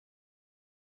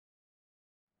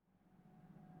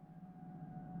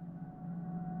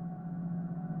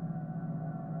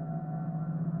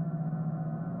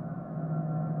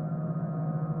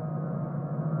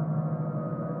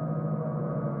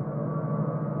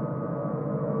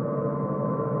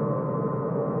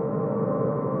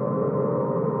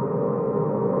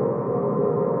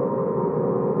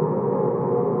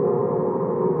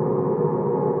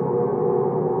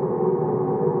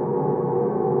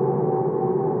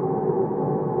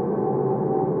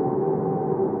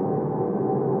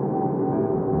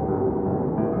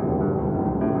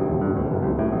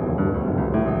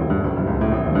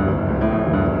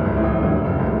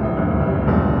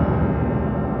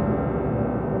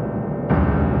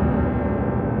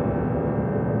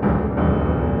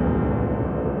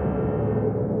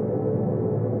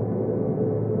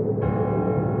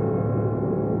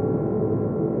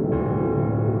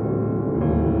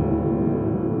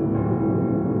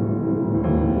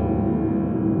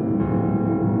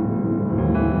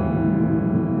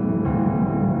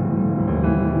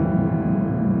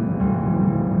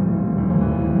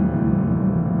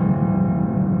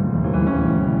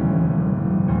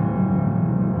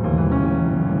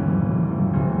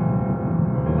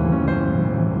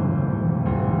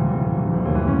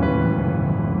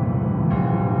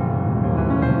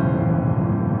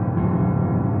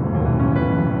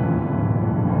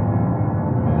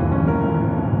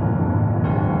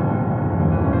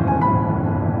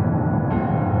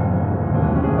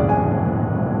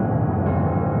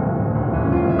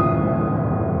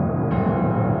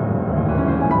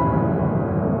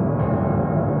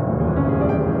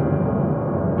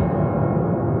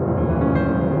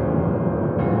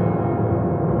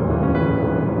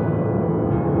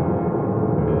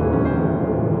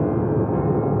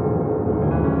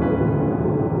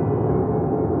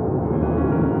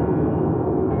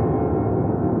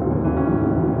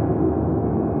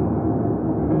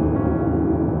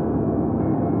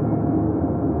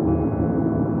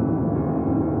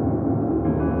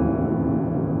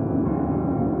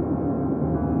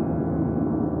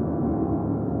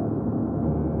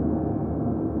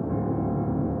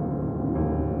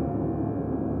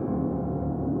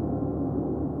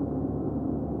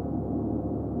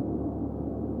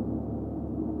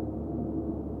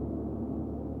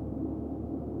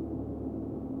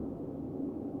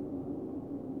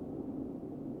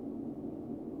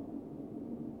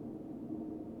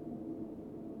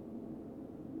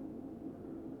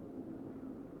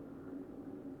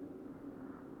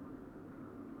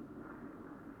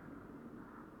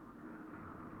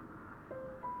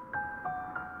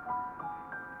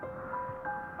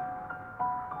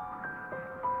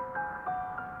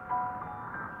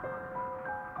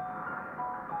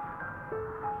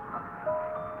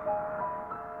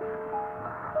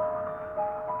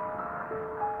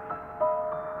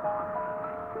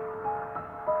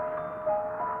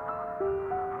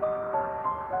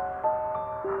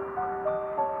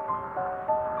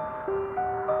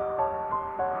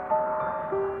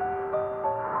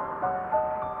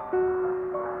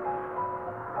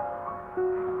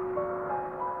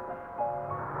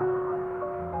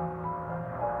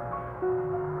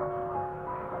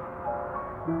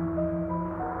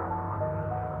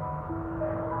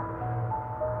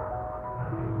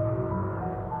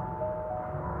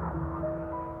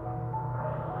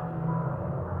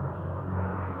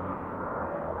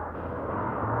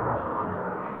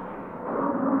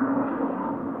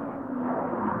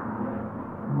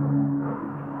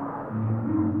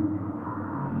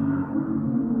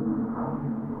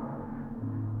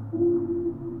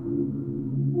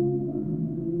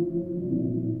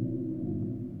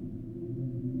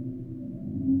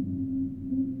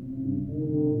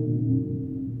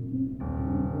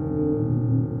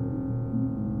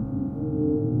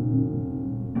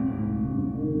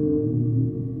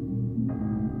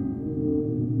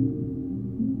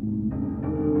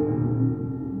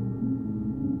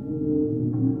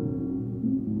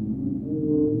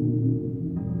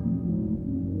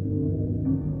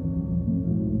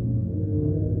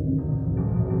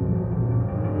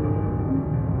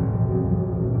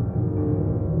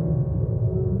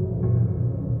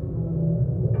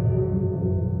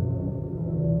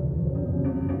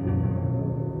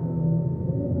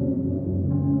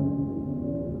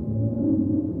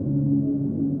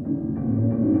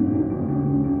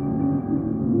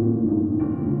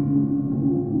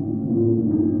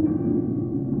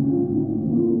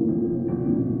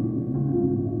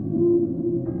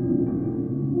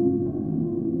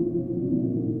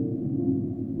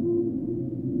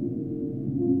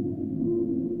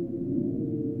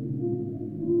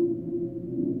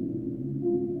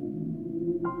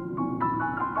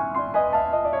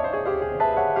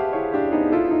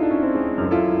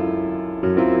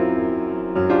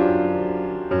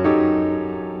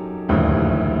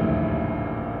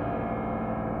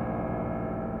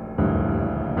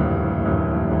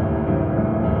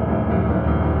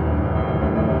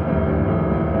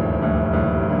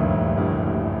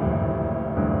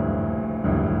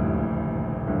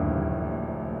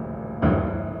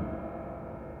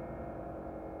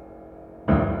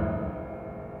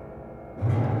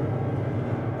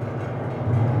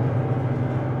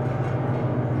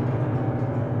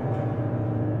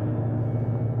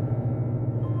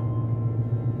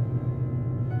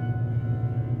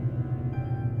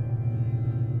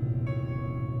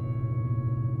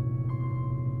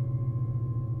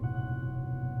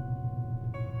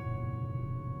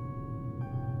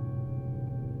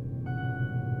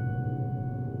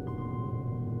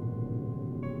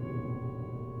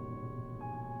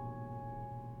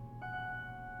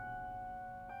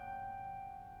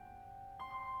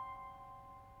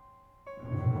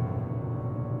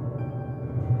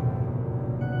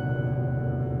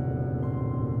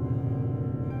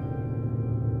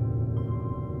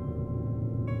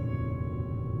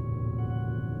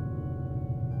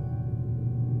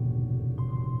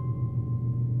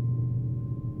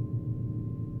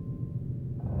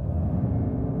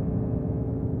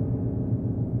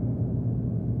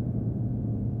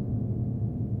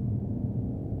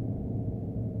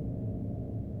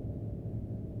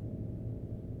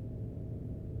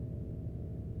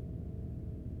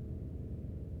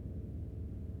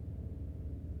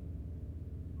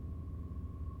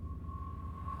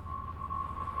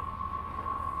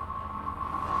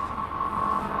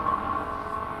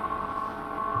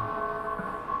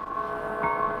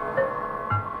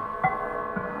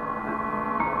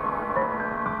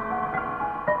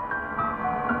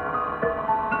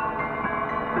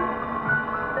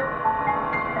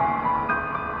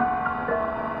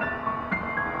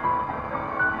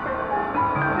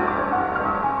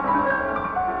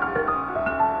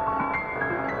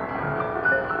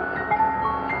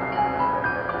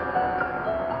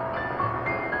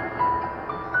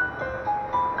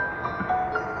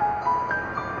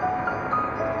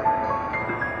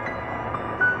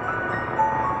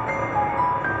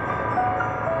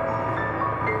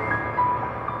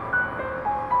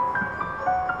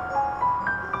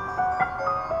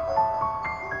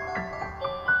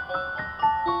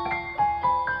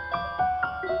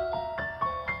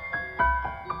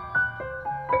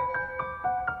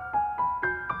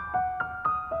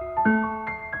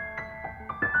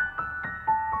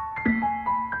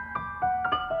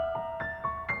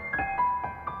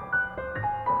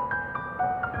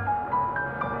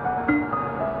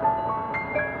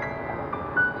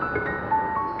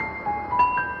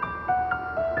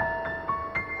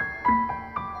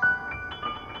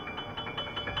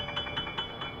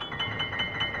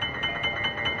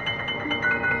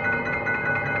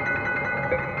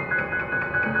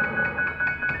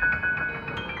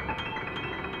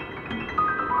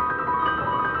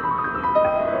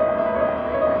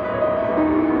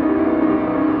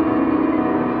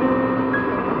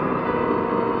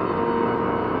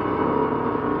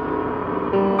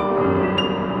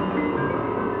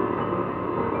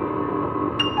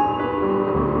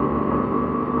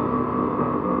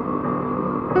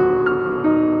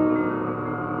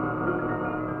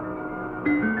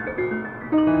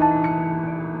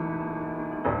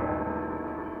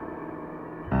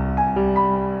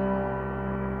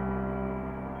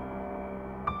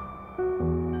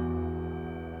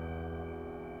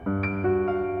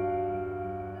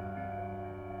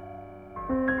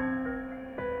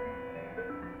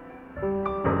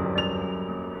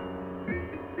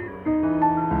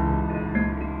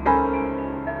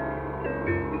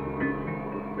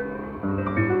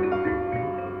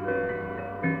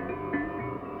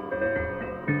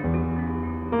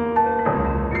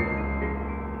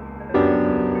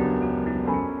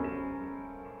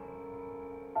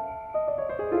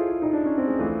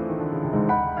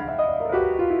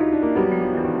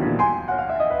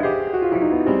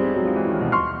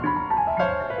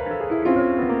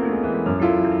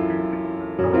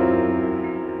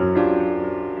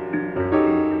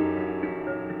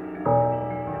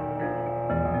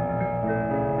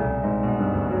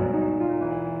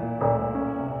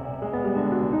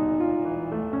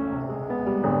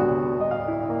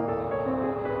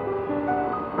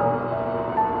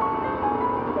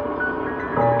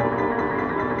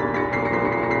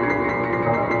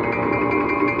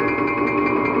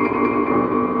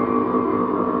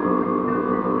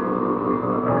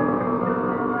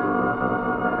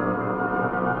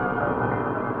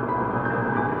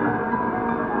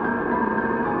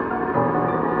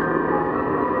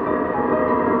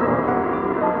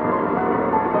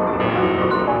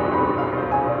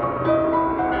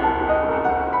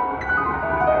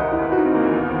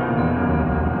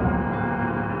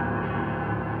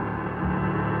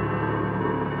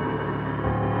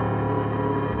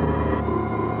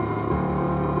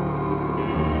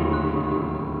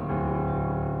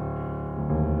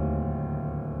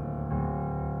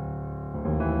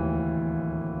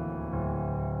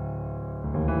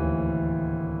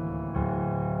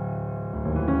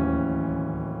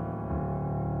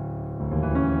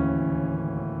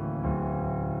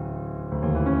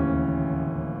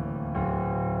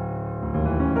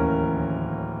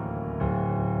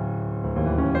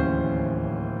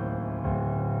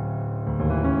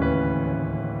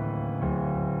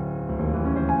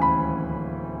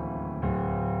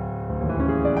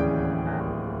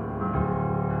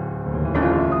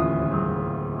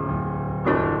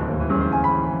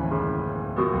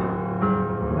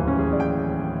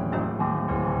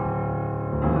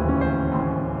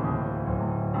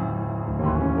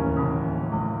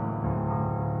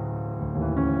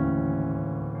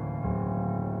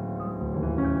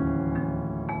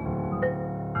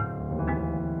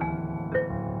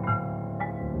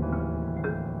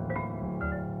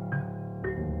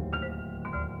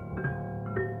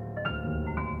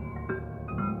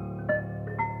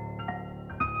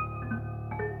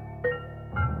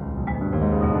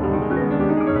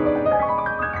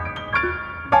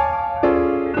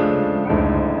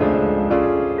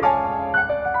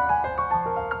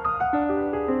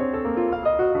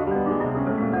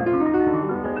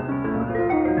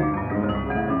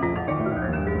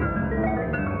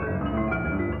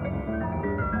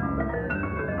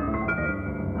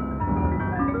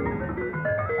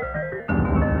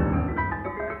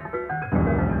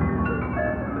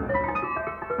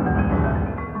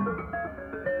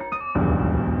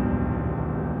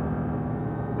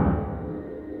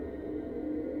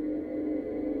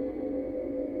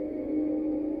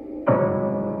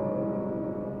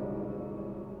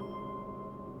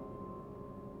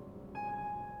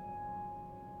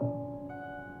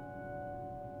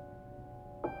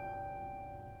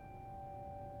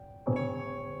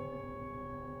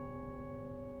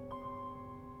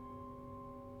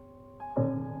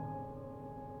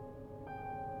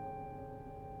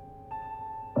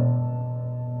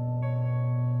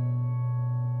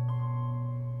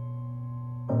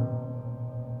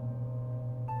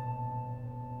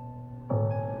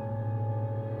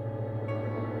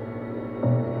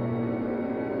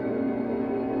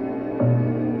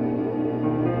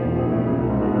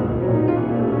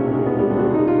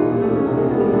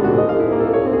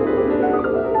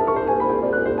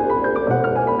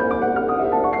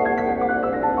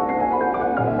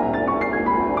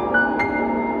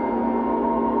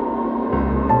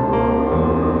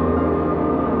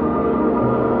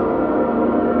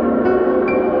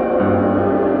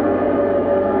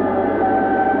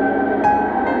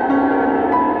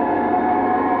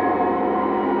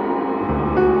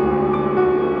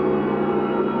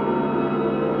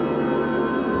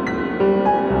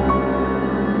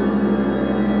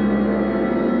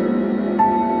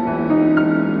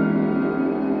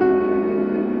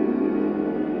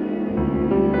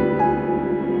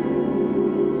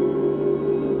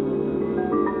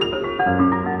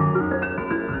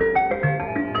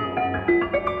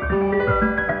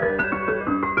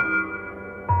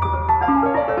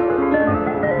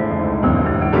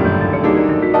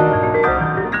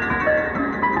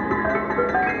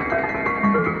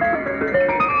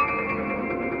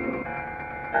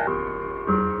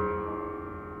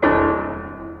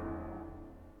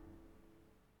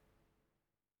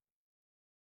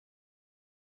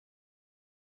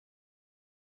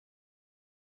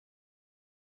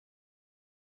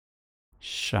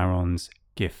 Sharon's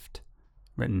Gift,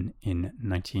 written in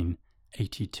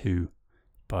 1982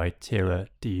 by Tira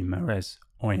de Mares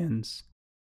Oyens.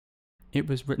 It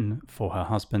was written for her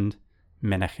husband,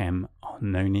 Menachem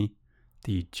Arnoni,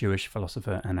 the Jewish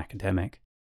philosopher and academic.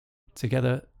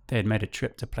 Together, they had made a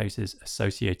trip to places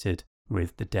associated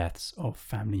with the deaths of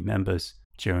family members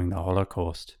during the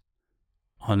Holocaust.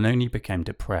 Arnoni became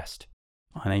depressed,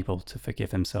 unable to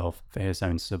forgive himself for his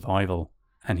own survival,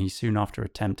 and he soon after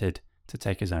attempted to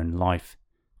take his own life,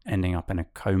 ending up in a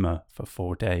coma for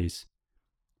 4 days.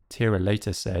 Tira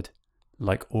later said,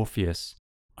 "Like Orpheus,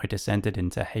 I descended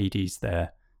into Hades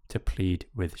there to plead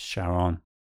with Sharon.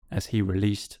 As he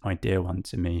released my dear one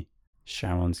to me,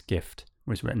 Sharon's Gift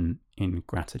was written in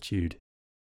gratitude."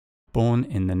 Born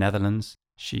in the Netherlands,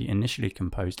 she initially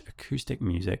composed acoustic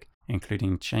music,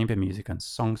 including chamber music and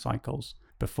song cycles,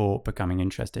 before becoming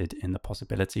interested in the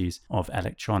possibilities of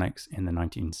electronics in the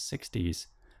 1960s.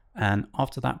 And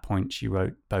after that point, she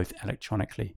wrote both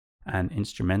electronically and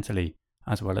instrumentally,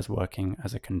 as well as working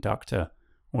as a conductor,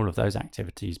 all of those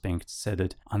activities being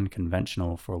considered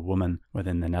unconventional for a woman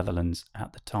within the Netherlands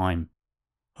at the time.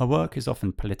 Her work is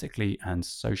often politically and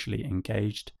socially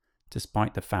engaged,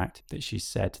 despite the fact that she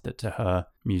said that to her,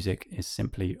 music is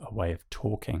simply a way of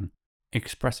talking.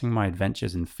 "Expressing my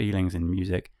adventures and feelings in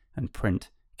music and print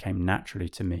came naturally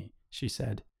to me," she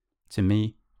said. "To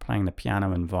me, playing the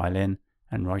piano and violin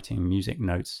and writing music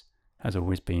notes has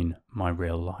always been my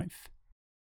real life."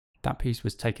 That piece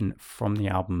was taken from the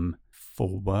album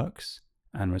Four Works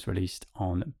and was released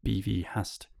on BV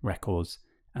Hast Records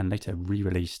and later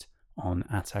re-released on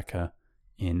Attacker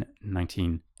in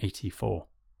 1984.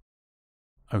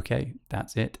 Okay,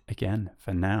 that's it again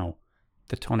for now.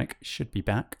 The Tonic should be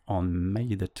back on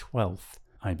May the 12th,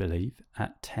 I believe,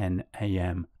 at 10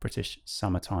 a.m. British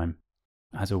summertime.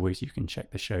 As always, you can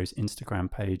check the show's Instagram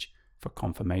page for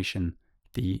confirmation,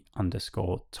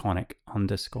 _tonic_.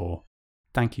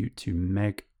 Thank you to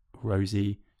Meg,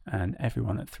 Rosie, and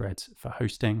everyone at Threads for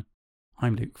hosting.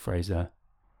 I'm Luke Fraser.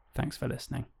 Thanks for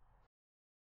listening.